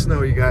consistent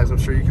snow, you guys. I'm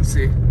sure you can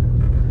see.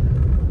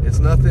 It's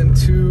nothing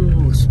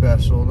too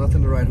special,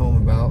 nothing to write home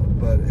about,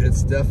 but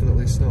it's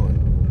definitely snowing.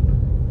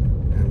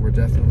 And we're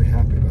definitely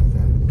happy about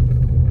that.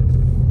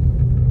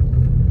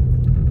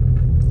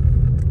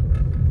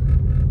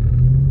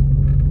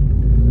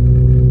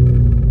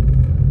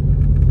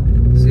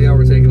 See how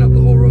we're taking up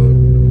the whole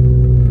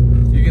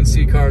road? You can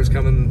see cars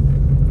coming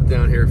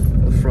down here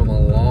from a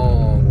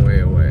long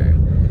way away.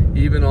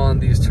 Even on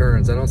these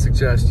turns, I don't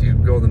suggest you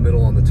go in the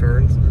middle on the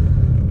turns,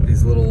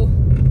 these little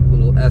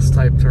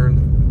S-type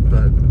turns,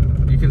 but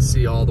you can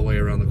see all the way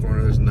around the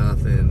corner. There's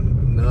nothing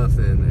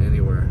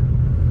anywhere.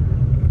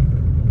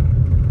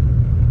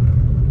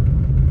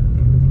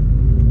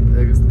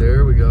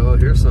 There we go.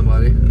 Here's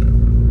somebody.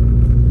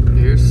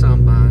 Here's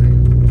somebody.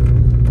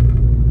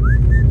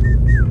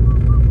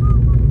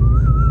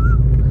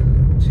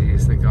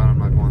 Jeez, thank God I'm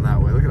not going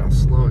that way. Look at how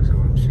slow he's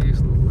going.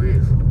 Jeez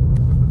Louise.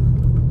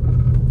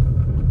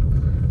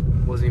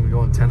 Wasn't even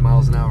going 10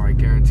 miles an hour, I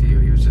guarantee you.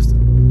 He was just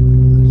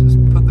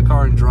put the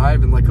car in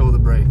drive and let go of the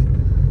brake.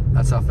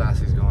 That's how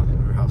fast he's going,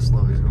 or how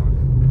slow he's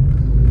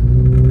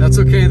going. That's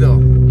okay though.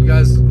 You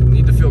guys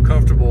need to feel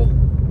comfortable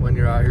when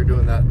you're out here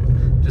doing that.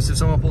 Just if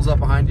someone pulls up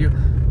behind you,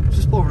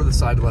 just pull over to the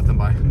side to let them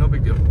by. No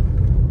big deal.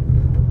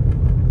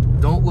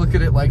 Don't look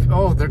at it like,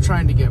 oh, they're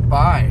trying to get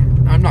by.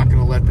 I'm not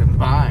gonna let them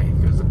by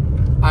because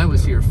I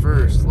was here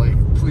first. Like,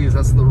 please,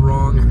 that's the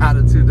wrong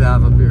attitude to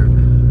have up here.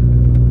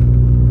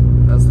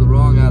 That's the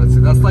wrong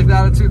attitude. That's like the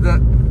attitude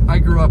that I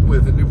grew up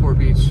with in Newport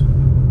Beach.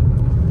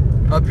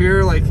 Up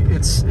here, like,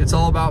 it's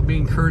all about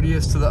being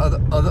courteous to the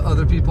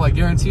other people. I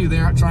guarantee you they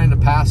aren't trying to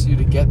pass you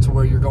to get to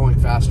where you're going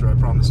faster, I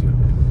promise you.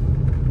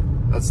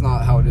 That's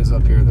not how it is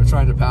up here. They're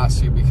trying to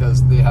pass you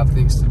because they have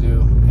things to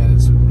do, and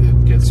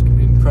it gets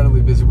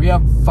incredibly busy. We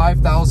have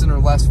 5,000 or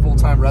less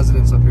full-time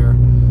residents up here,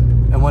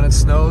 and when it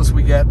snows,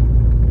 we get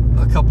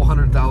a couple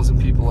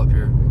 100,000 people up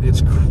here.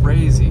 It's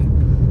crazy.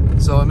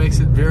 So it makes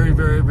it very,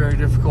 very, very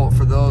difficult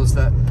for those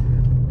that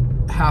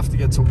have to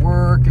get to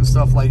work and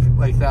stuff like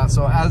that.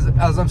 So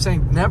as I'm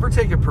saying, never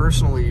take it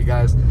personally, you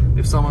guys,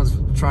 if someone's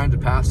trying to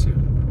pass you.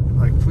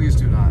 Like, please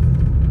do not.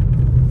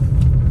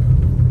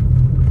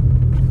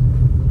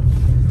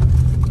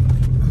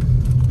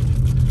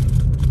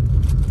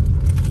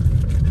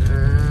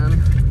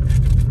 And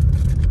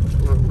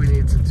what we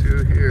need to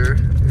do here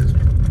is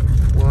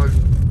plug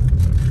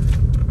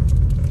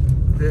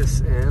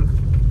this in.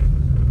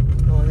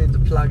 Oh, I need to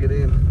plug it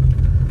in.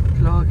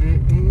 Plug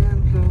it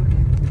in, plug it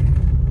in.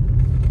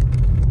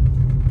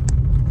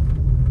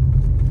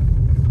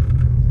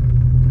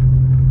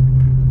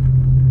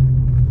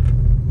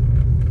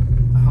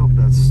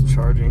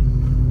 Charging.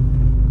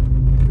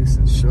 At least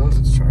it shows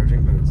it's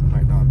charging, but it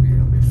might not be.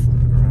 Let me flip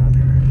it around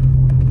here.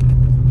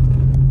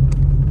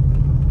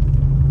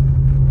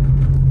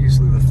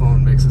 Usually the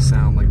phone makes a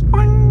sound like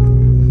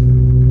boing,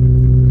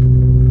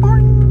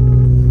 boing.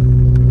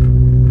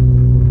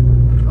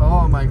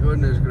 Oh my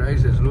goodness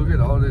gracious, look at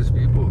all these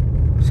people.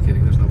 Just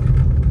kidding, there's no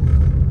people.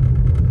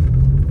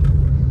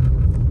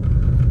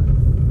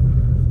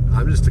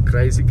 I'm just a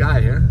crazy guy,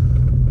 yeah?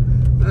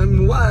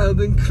 I'm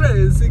wild and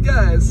crazy,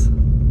 guys.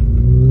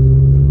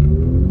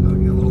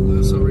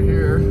 Over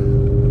here.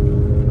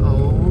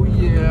 Oh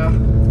yeah. A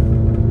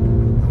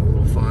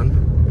little fun.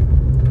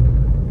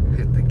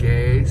 Hit the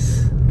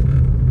gas.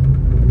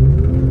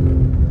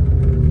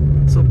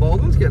 So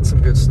Baldwin's getting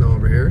some good snow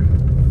over here.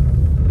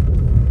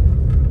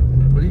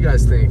 What do you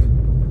guys think?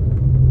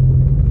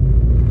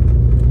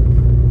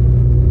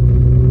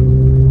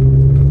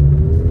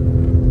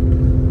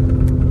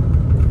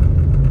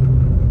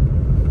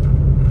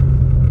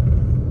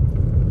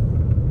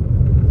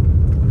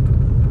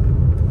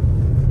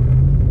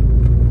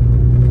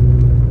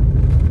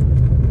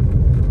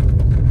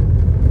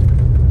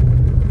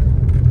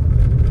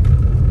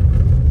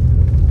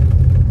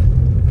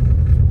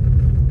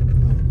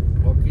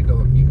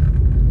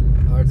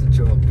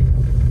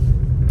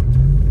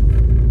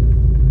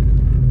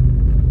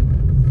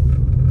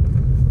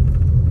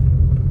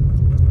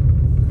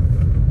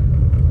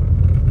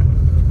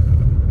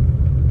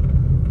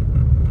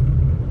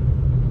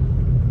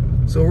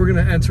 So we're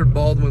gonna enter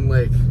Baldwin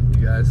Lake,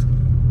 you guys.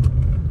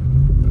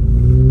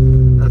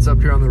 That's up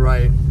here on the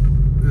right.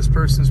 This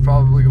person's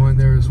probably going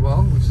there as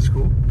well, which is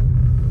cool.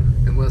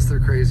 Unless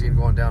they're crazy and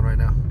going down right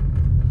now.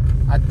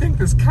 I think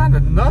it's kind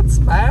of nuts,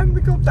 man,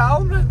 to go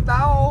down right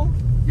now.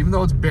 Even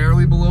though it's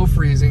barely below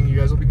freezing, you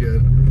guys will be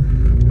good.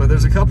 But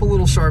there's a couple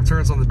little sharp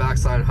turns on the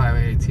backside of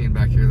Highway 18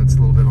 back here that's a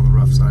little bit on the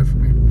rough side for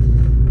me.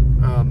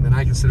 And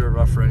I consider it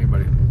rough for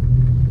anybody.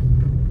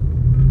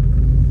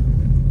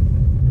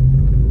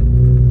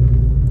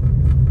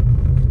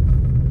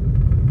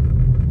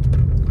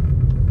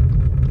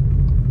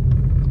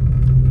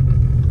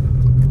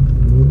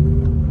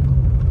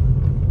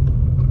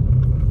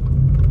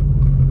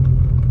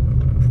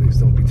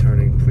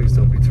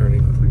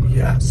 turning.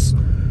 Yes.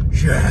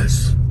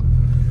 Yes.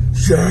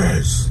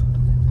 Yes.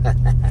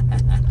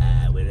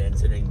 We're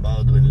entering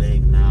Baldwin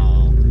Lake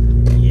now.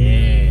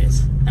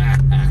 Yes.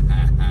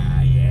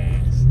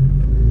 Yes.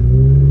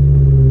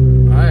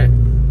 Alright.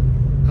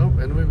 Oh,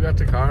 and we've got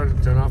the car.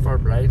 Turn off our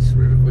lights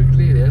really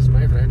quickly. Yes,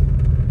 my friend.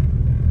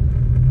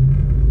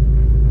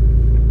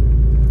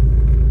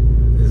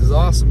 This is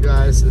awesome,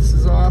 guys. This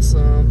is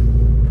awesome.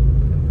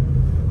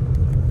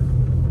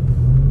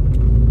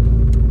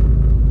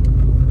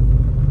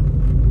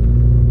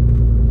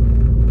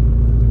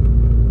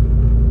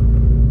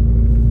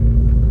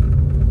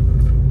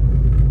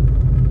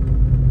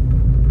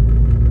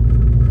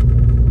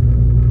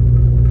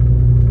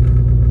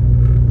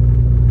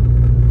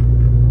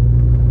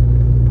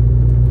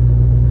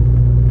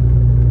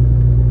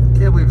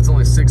 Can't believe it's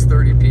only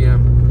 6:30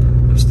 p.m.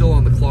 I'm still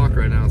on the clock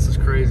right now. This is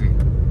crazy.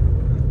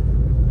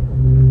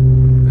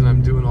 And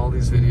I'm doing all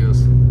these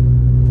videos.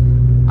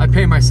 I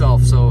pay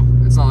myself, so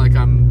it's not like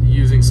I'm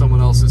using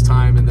someone else's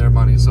time and their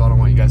money, so I don't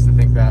want you guys to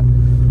think that.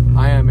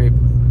 I am a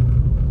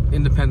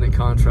independent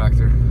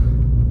contractor.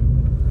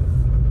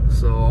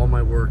 So all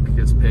my work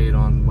gets paid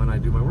on when I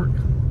do my work.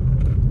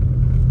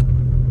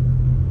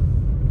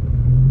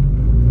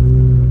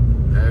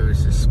 That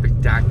was just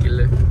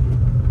spectacular.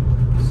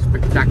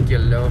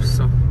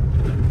 Spectaculoso.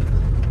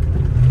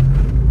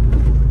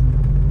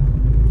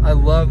 I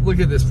love, look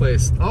at this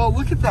place. Oh,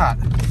 look at that.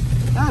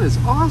 That is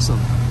awesome.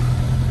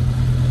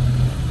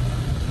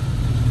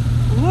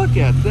 Look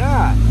at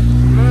that.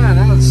 Man,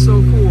 that is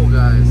so cool,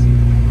 guys.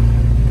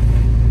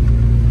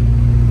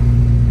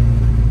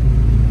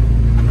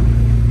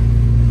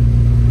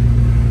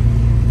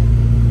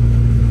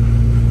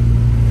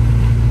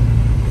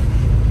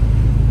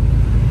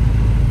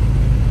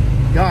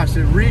 Gosh,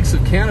 it reeks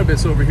of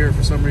cannabis over here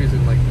for some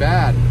reason, like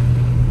bad.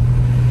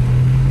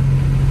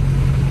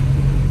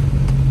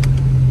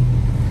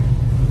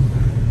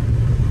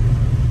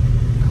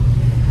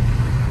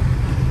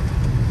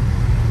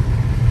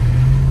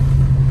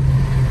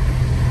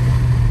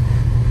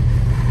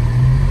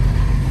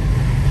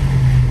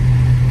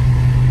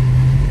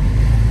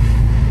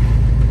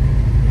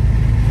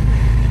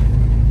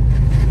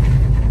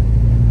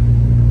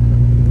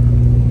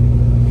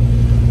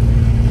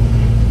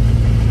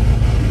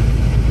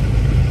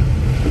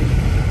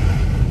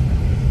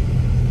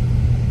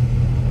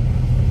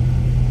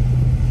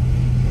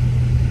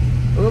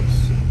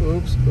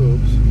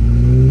 Oops.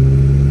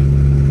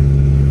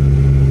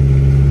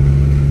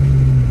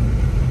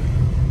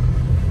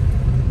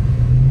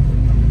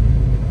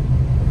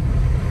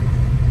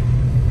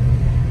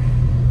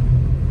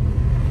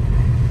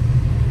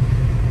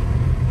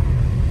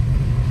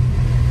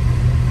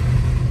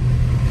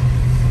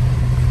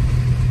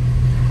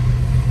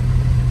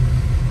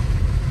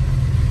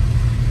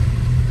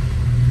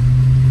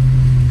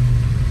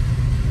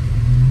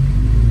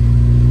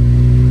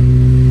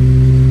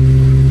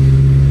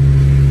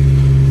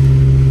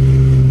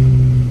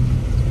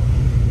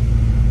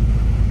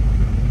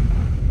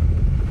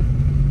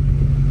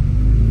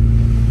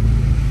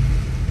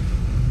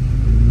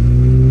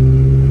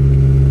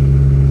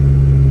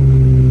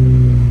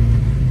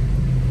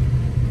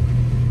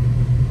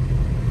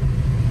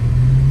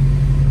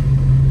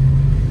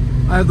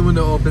 I have the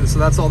window open, so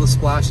that's all the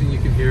splashing you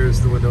can hear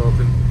is the window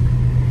open.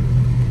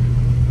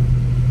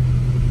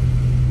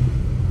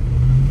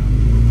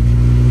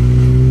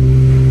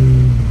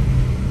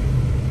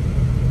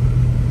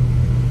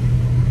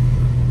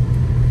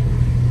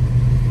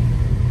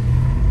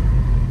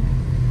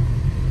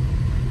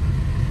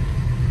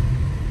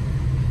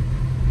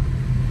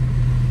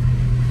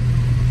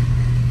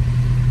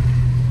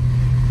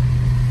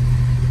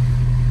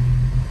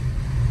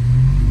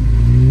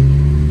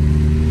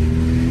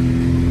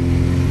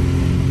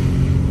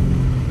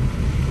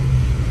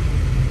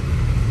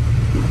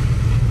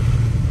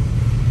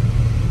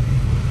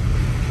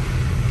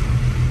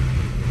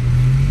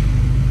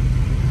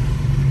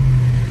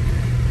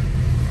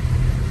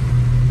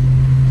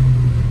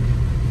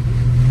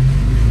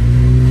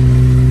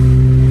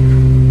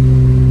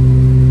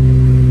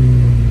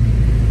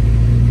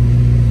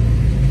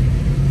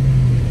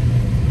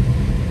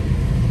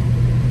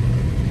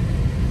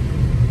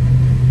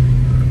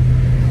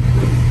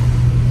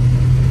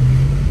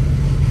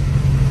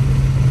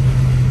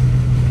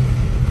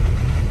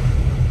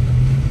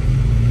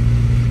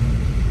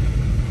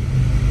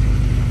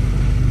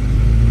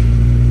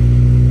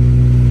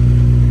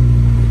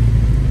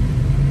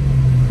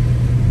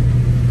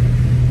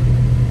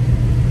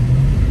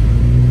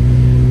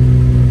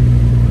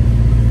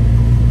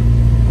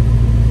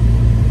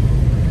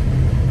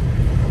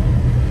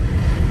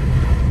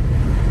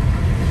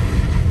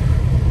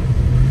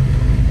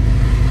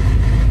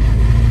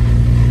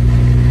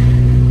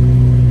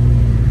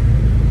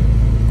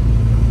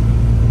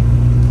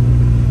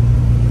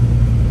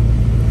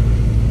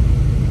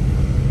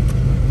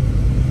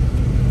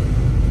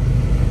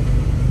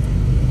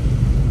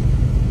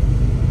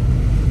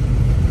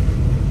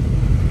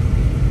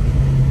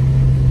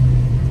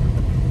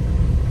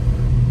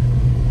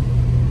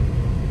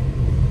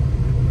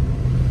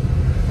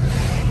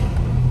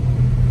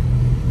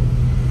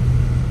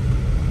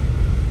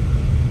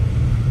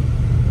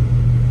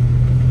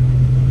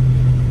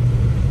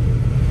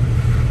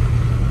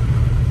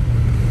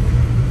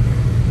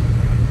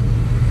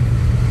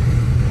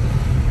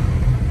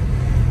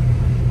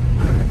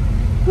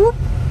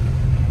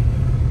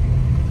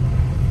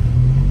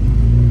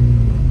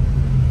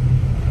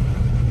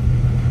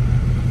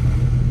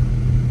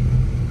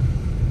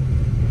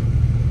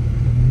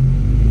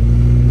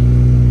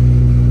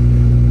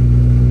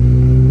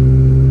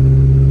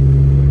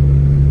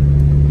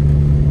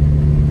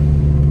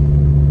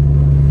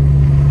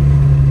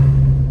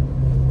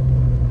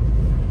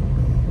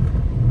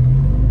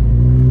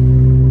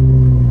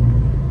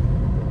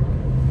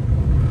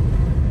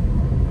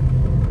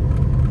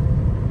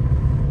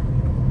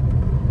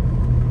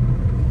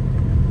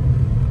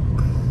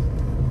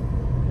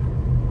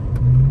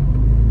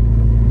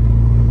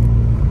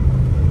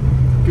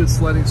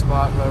 sledding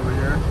spot right over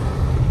here.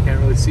 Can't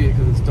really see it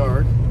because it's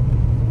dark.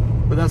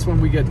 But that's when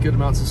we get good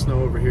amounts of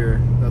snow over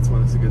here. That's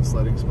when it's a good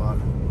sledding spot.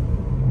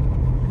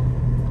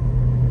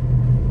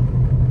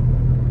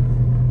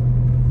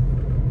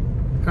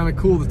 Kind of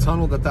cool, the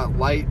tunnel that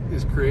light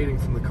is creating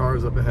from the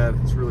cars up ahead.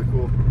 It's really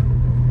cool.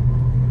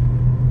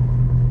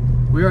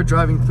 We are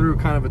driving through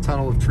kind of a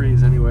tunnel of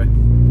trees anyway.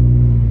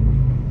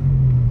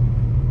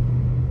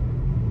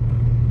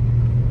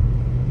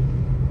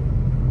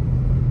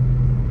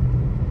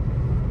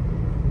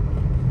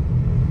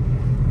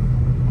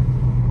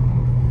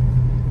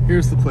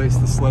 Here's the place,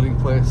 the sledding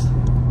place.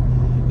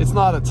 It's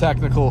not a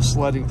technical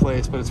sledding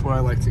place, but it's where I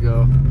like to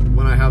go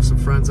when I have some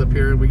friends up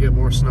here and we get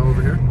more snow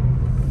over here.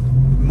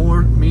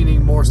 More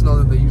meaning more snow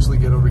than they usually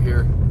get over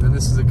here. Then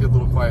this is a good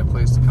little quiet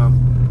place to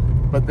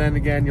come. But then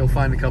again, you'll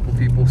find a couple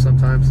people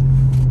sometimes.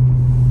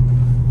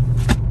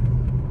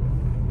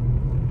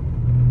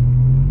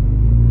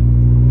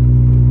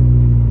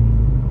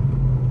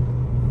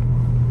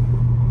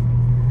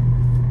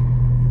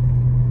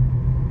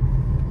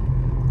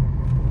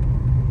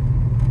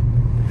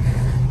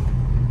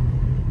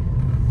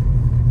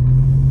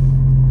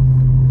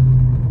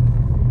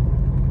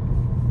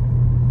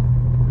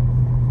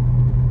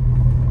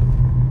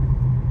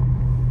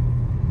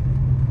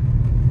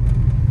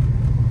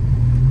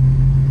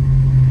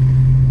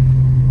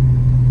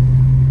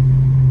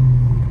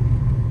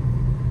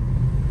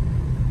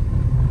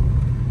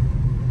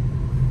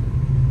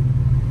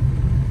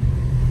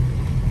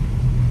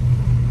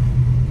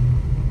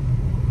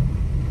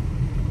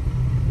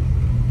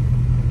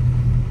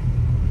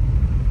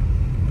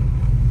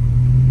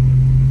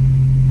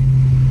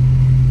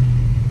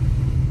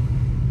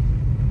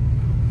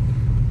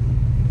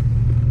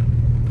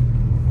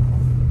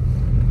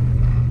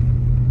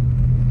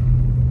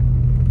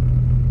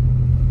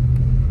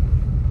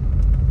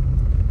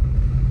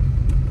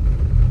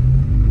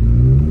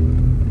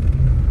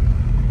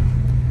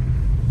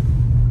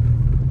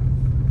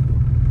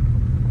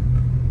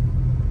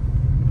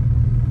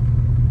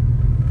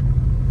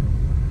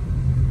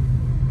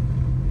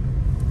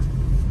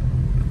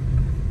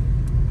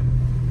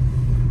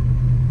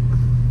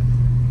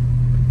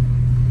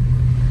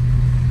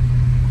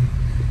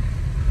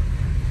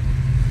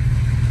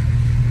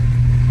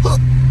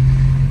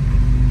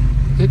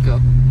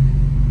 Hiccup.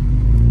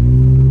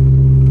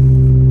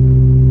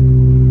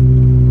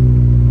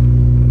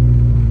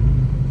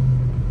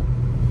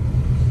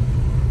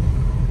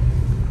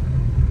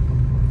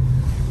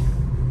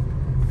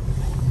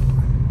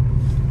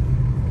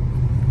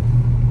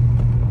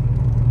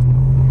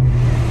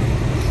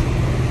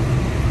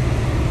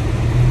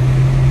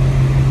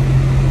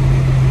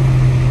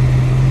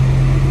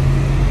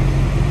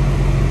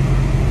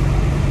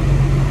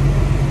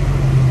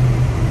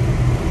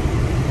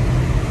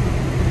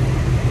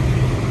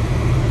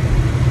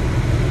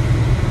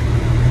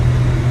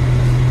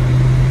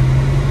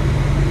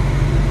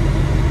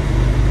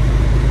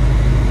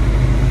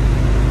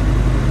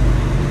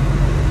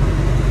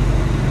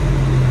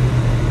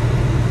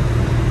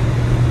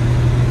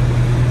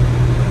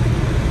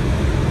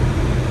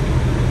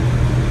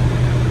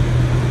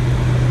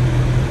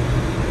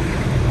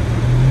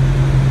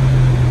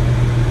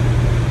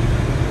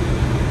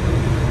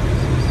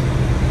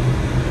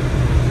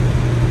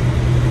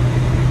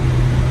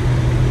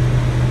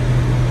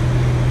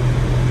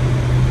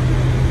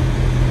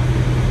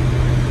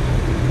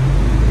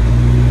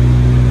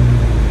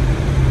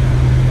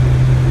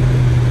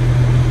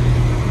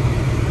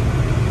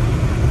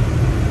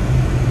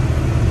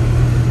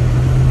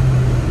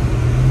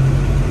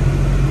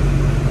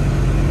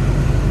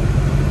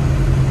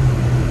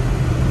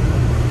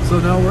 So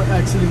now we're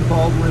exiting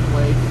Baldwin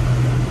Lake,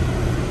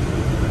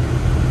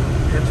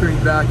 entering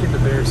back into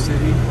Bear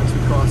City once we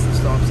cross the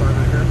stop sign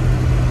right here.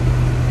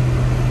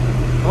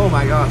 Oh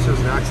my gosh, there's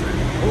an accident.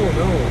 Oh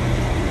no.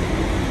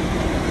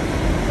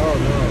 Oh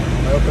no.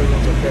 I hope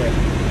everyone's okay.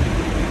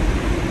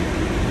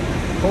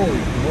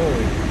 Holy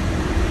moly.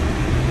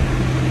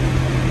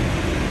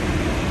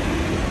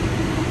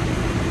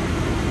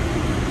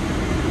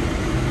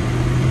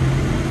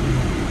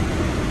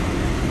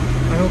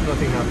 I hope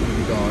nothing happened to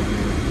the dog,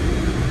 man.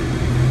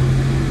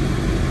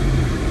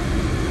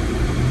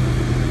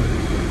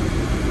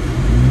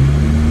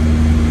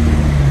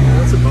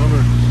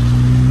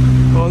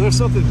 Oh, there's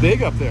something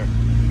big up there.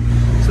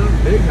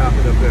 Something big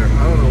happened up there.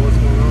 I don't know what's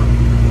going on.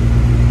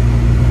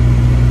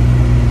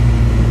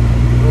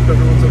 Hope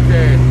everyone's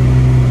okay.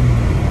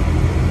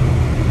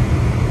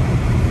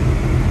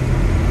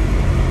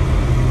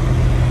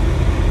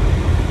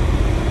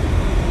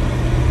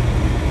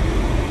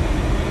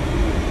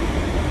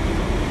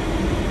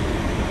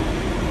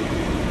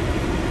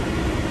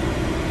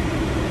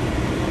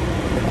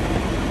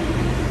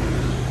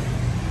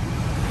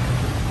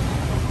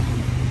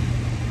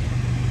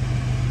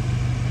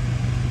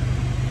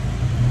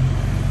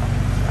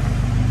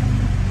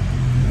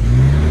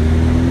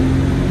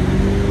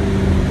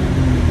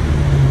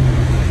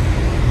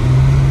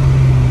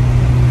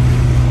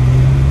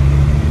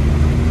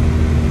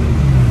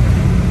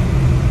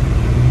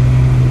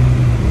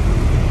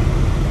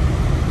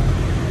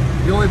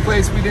 The only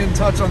place we didn't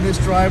touch on this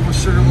drive was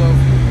Sugarloaf.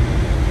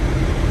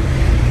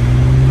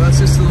 That's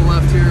just to the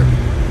left here.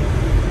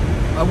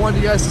 I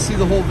wanted you guys to see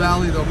the whole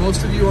valley though.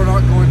 Most of you are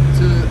not going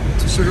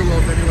to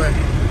Sugarloaf anyway.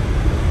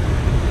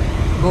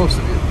 Most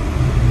of you.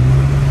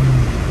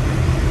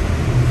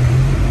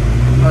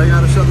 I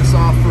gotta shut this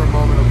off for a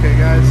moment, okay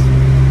guys?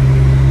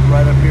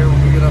 Right up here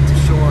when we get up to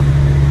shore.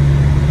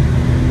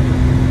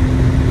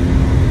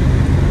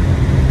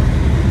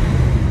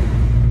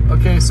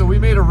 Okay, so we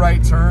made a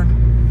right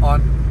turn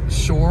on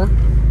shore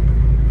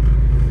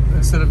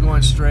instead of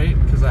going straight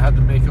because I had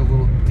to make a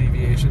little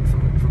deviation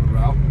from the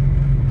route.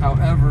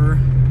 However,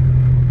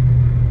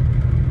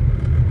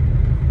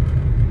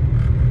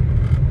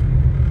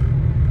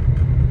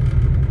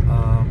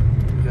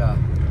 yeah,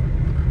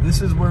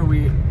 this is where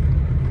we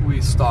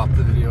stop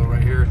the video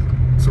right here.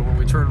 So when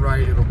we turn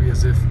right, it'll be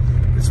as if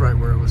it's right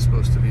where it was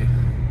supposed to be.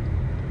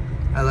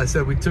 As I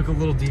said, we took a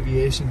little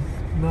deviation.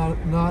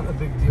 Not a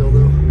big deal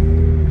though.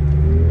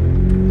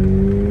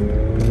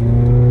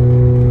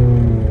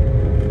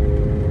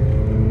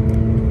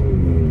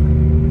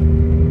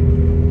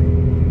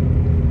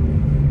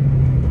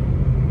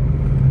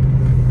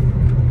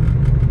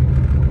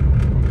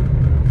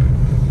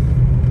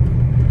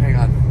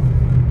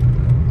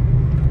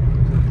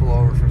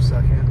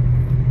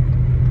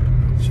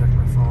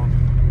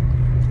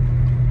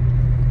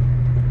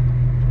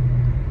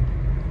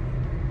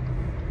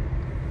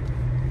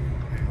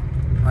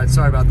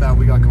 Sorry about that,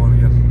 we got going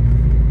again.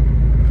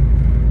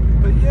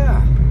 But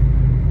yeah.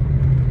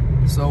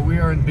 So we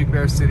are in Big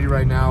Bear City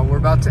right now. We're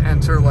about to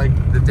enter like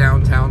the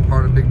downtown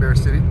part of Big Bear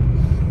City.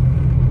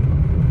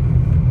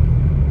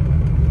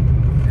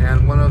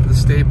 And one of the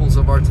staples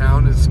of our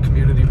town is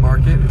Community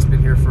Market. It's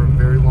been here for a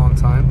very long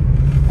time.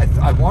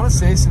 I want to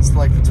say since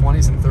like the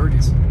 20s and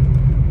 30s.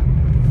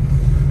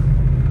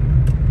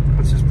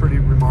 Which is pretty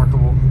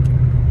remarkable.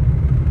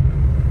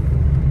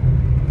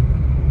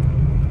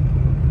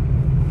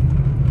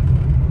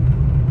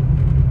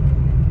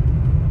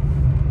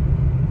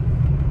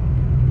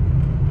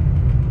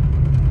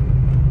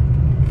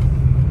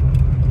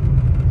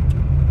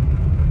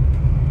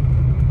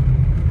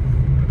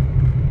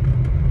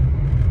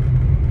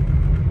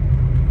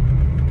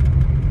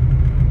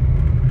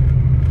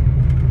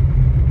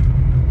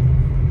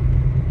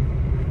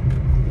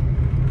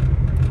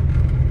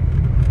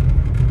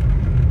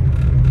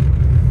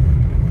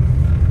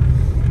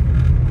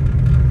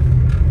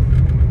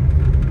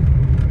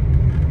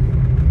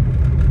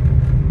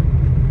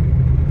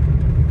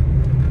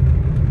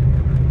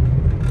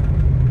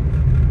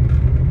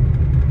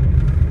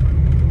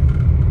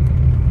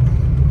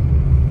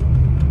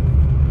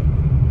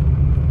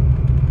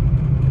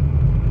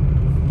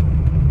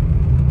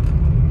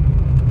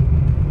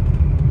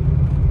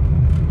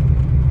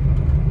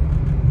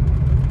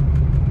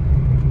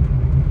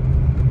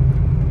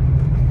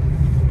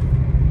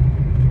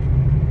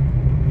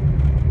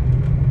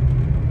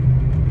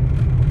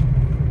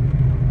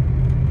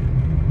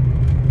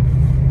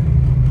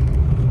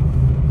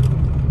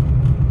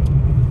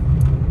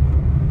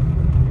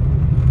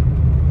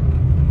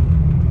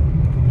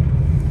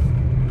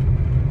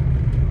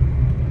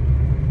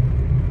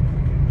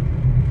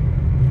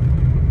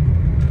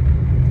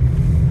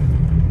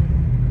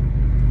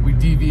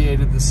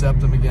 Deviated the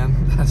septum again.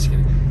 That's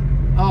kidding.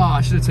 Oh,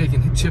 I should have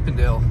taken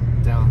Chippendale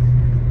down.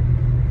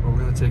 But we're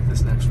gonna take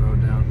this next road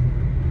down.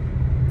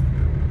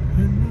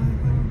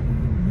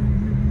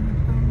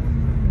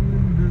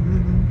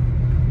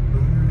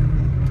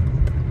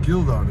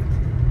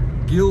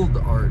 Guild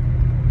art.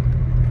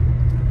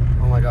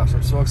 Oh my gosh,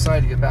 I'm so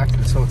excited to get back to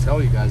this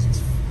hotel, you guys.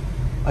 It's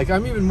like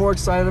I'm even more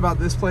excited about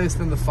this place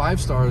than the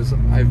 5 stars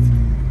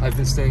I've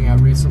been staying at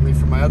recently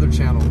for my other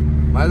channel.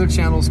 My other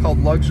channel is called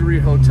Luxury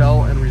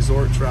Hotel and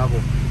Resort Travel.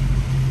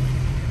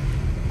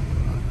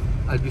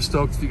 I'd be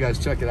stoked if you guys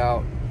check it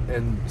out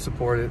and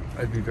support it.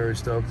 I'd be very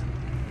stoked.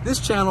 This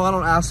channel, I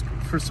don't ask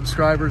for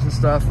subscribers and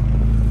stuff.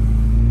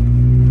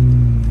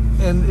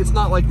 And it's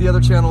not like the other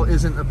channel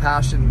isn't a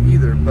passion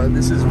either, but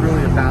this is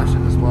really a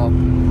passion as well.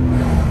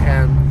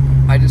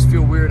 And I just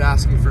feel weird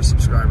asking for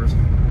subscribers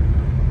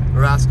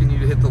or asking you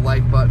to hit the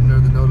like button or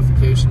the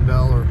notification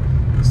bell or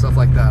stuff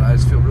like that. I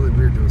just feel really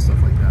weird doing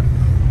stuff like that.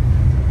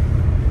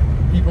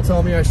 People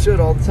tell me I should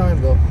all the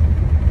time though.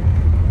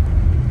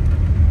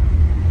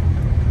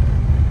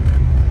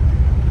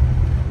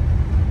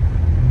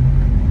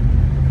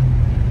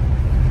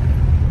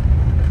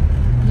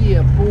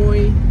 Yeah,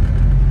 boy.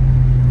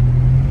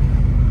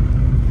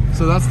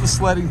 So that's the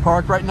sledding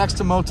park right next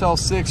to Motel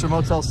 6 or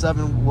Motel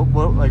 7,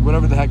 like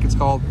whatever the heck it's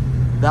called.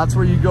 That's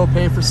where you go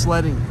pay for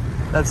sledding.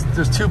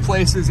 There's 2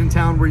 places in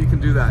town where you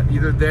can do that.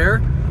 Either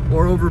there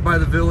or over by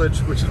the village,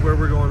 which is where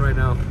we're going right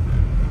now.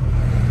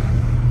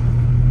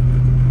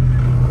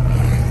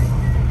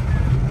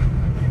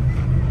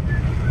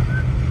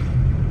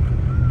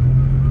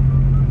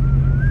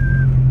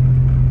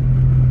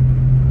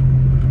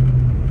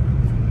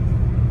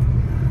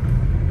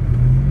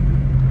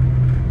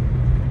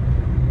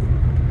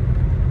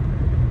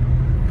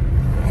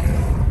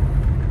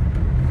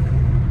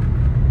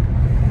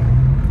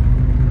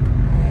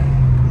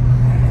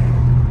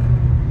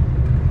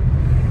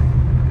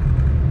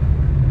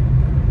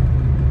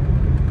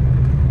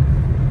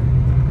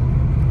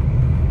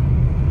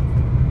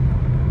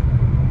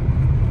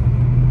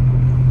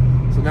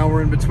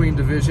 between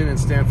Division and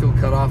Stanfield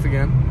cutoff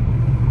again.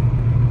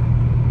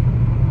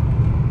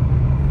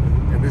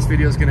 And this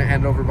video is going to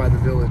end over by the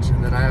village,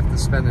 and then I have to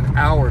spend an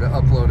hour to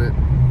upload it,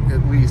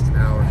 at least an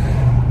hour.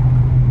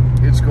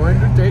 It's going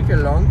to take a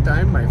long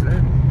time, my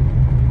friend.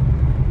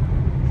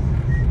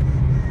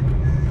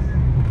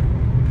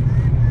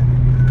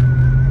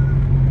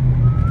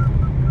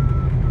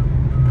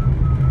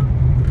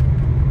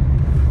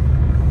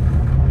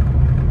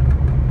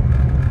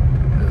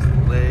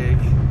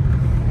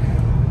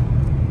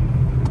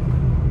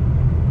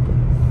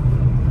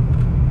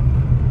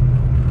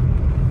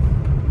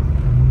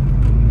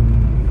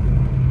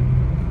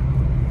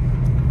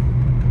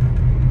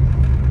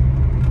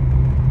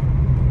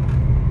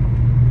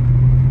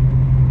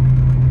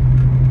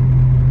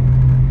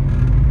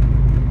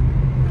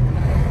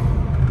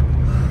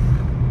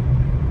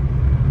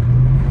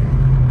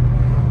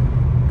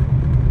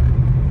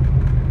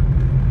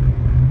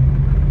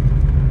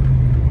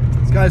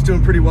 Guy's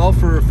doing pretty well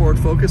for a Ford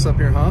Focus up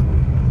here, huh?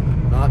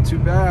 Not too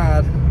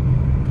bad.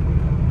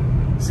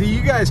 See,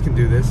 you guys can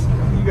do this.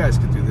 You guys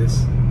can do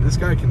this. This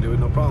guy can do it,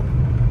 no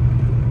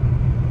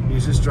problem.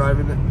 He's just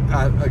driving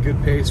at a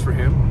good pace for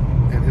him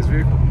and his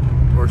vehicle,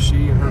 or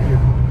she and her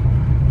vehicle.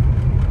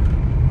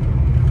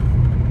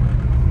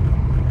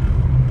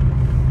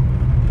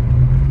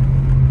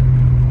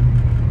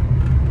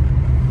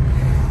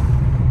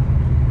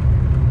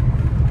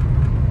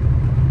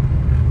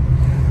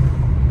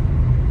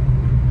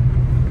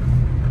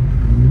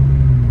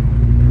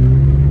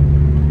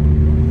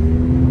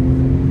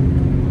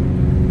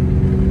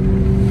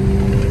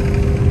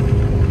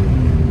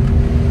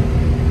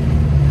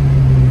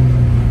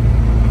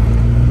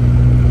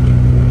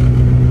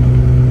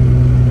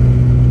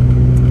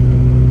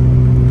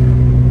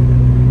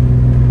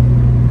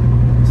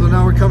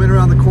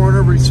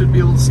 We should be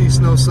able to see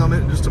Snow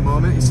Summit in just a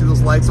moment. You see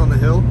those lights on the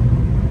hill?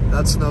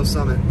 That's Snow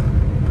Summit.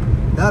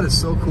 That is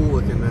so cool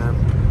looking, man.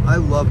 I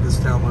love this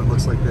town when it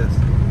looks like this.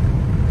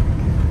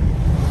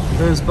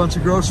 There's a bunch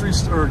of grocery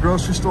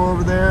store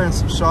over there and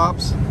some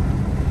shops.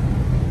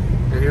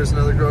 And here's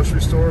another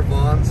grocery store,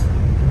 Vaughn's.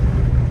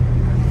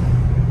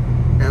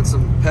 And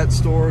some pet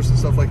stores and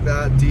stuff like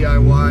that,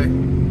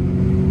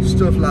 DIY,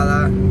 stuff like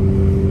that.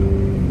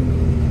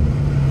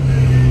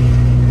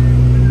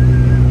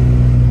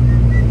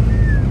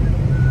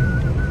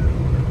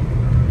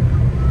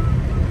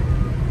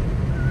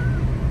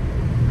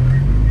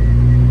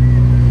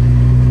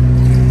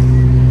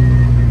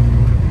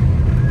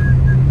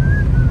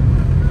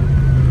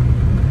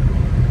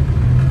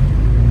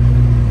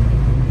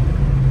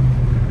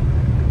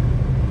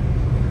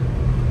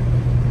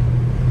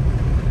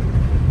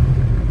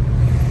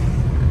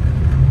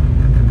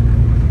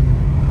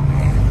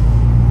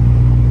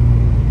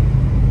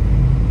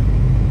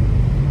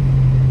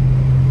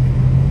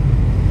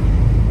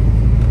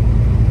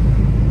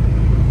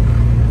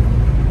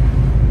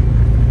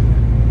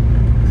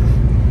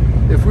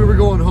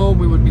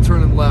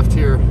 Turning left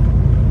here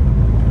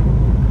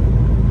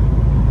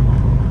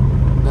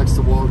next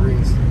to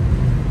Walgreens.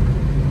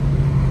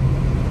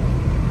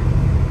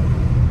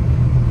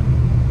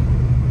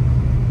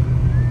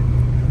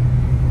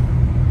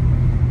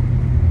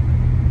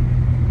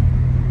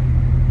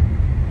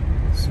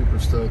 Super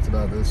stoked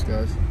about this,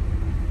 guys.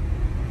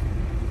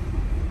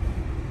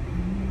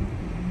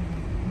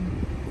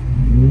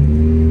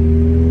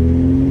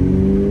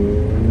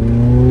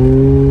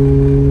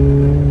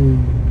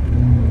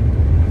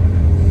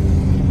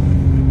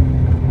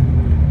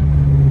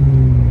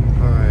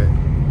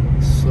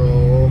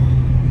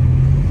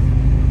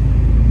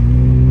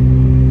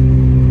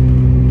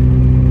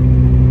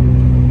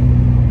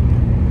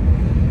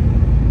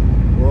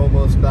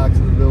 Back to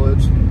the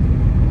village.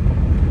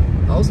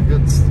 That was a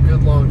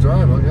good long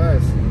drive, huh,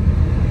 guys?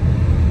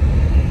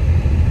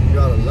 You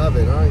gotta love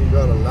it, huh? You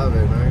gotta love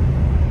it, man.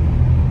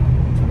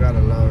 You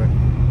gotta love it.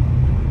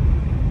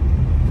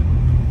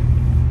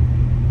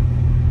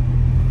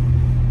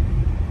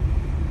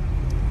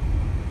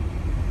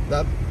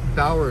 That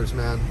Bowers,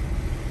 man.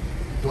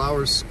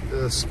 Bowers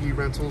ski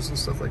rentals and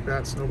stuff like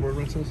that, snowboard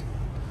rentals.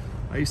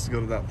 I used to go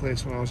to that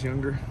place when I was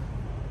younger.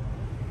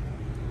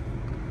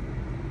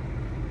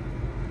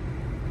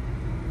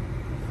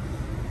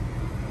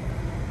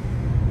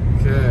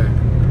 Okay.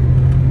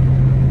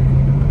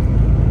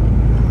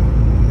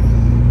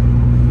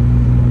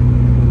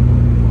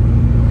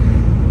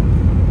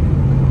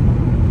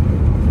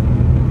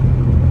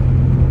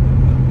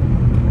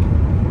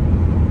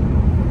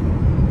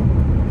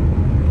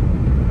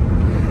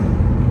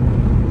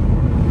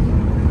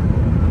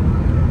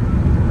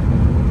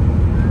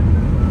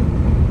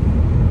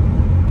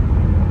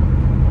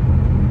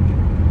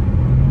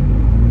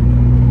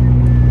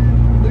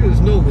 Look,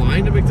 there's no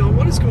line to McDonald's.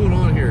 What is going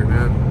on here,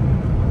 man?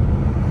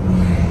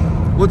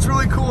 What's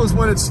really cool is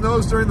when it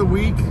snows during the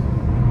week.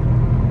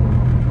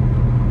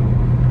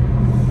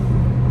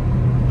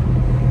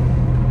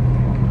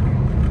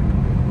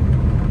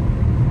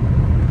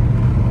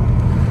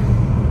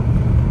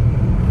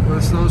 When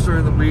it snows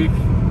during the week,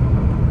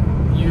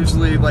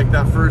 usually like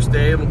that first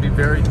day, it'll be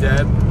very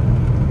dead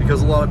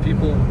because a lot of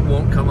people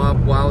won't come up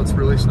while it's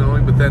really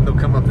snowing, but then they'll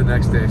come up the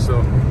next day.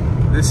 So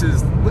this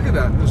is, look at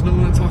that, there's no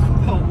one to talk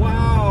about.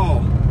 Wow,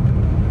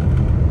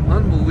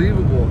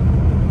 unbelievable.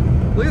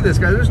 Look at this,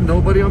 guys, there's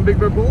nobody on Big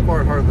Bear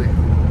Boulevard hardly.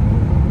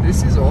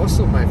 This is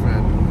awesome, my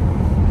friend.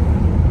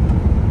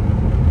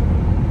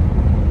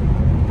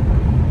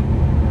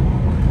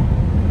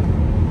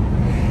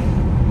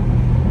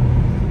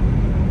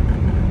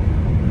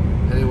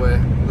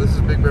 Anyway, this is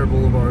Big Bear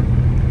Boulevard.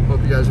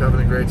 Hope you guys are having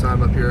a great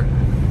time up here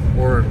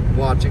or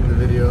watching the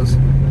videos.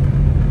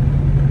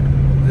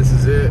 This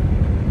is it.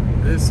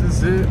 This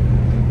is it.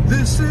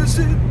 This is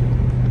it.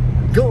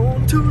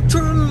 Going to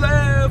turn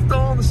left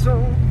on the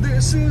stone.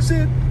 This is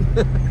it.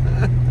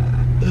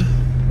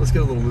 Let's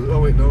get a little loose. Oh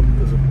wait, no,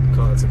 there's a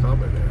cop. It's a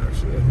cop right there,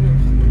 actually. I think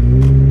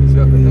he's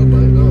got the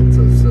headlight. No, it's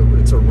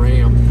a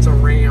Ram. It's a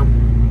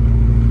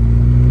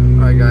Ram.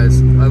 All right, guys.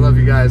 I love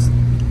you guys.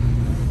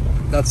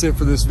 That's it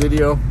for this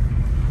video.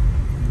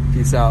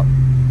 Peace out.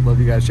 Love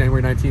you guys.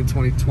 January 19th,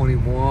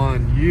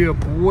 2021. Yeah,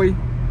 boy.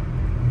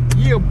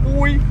 Yeah,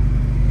 boy.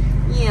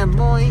 Yeah,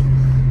 boy.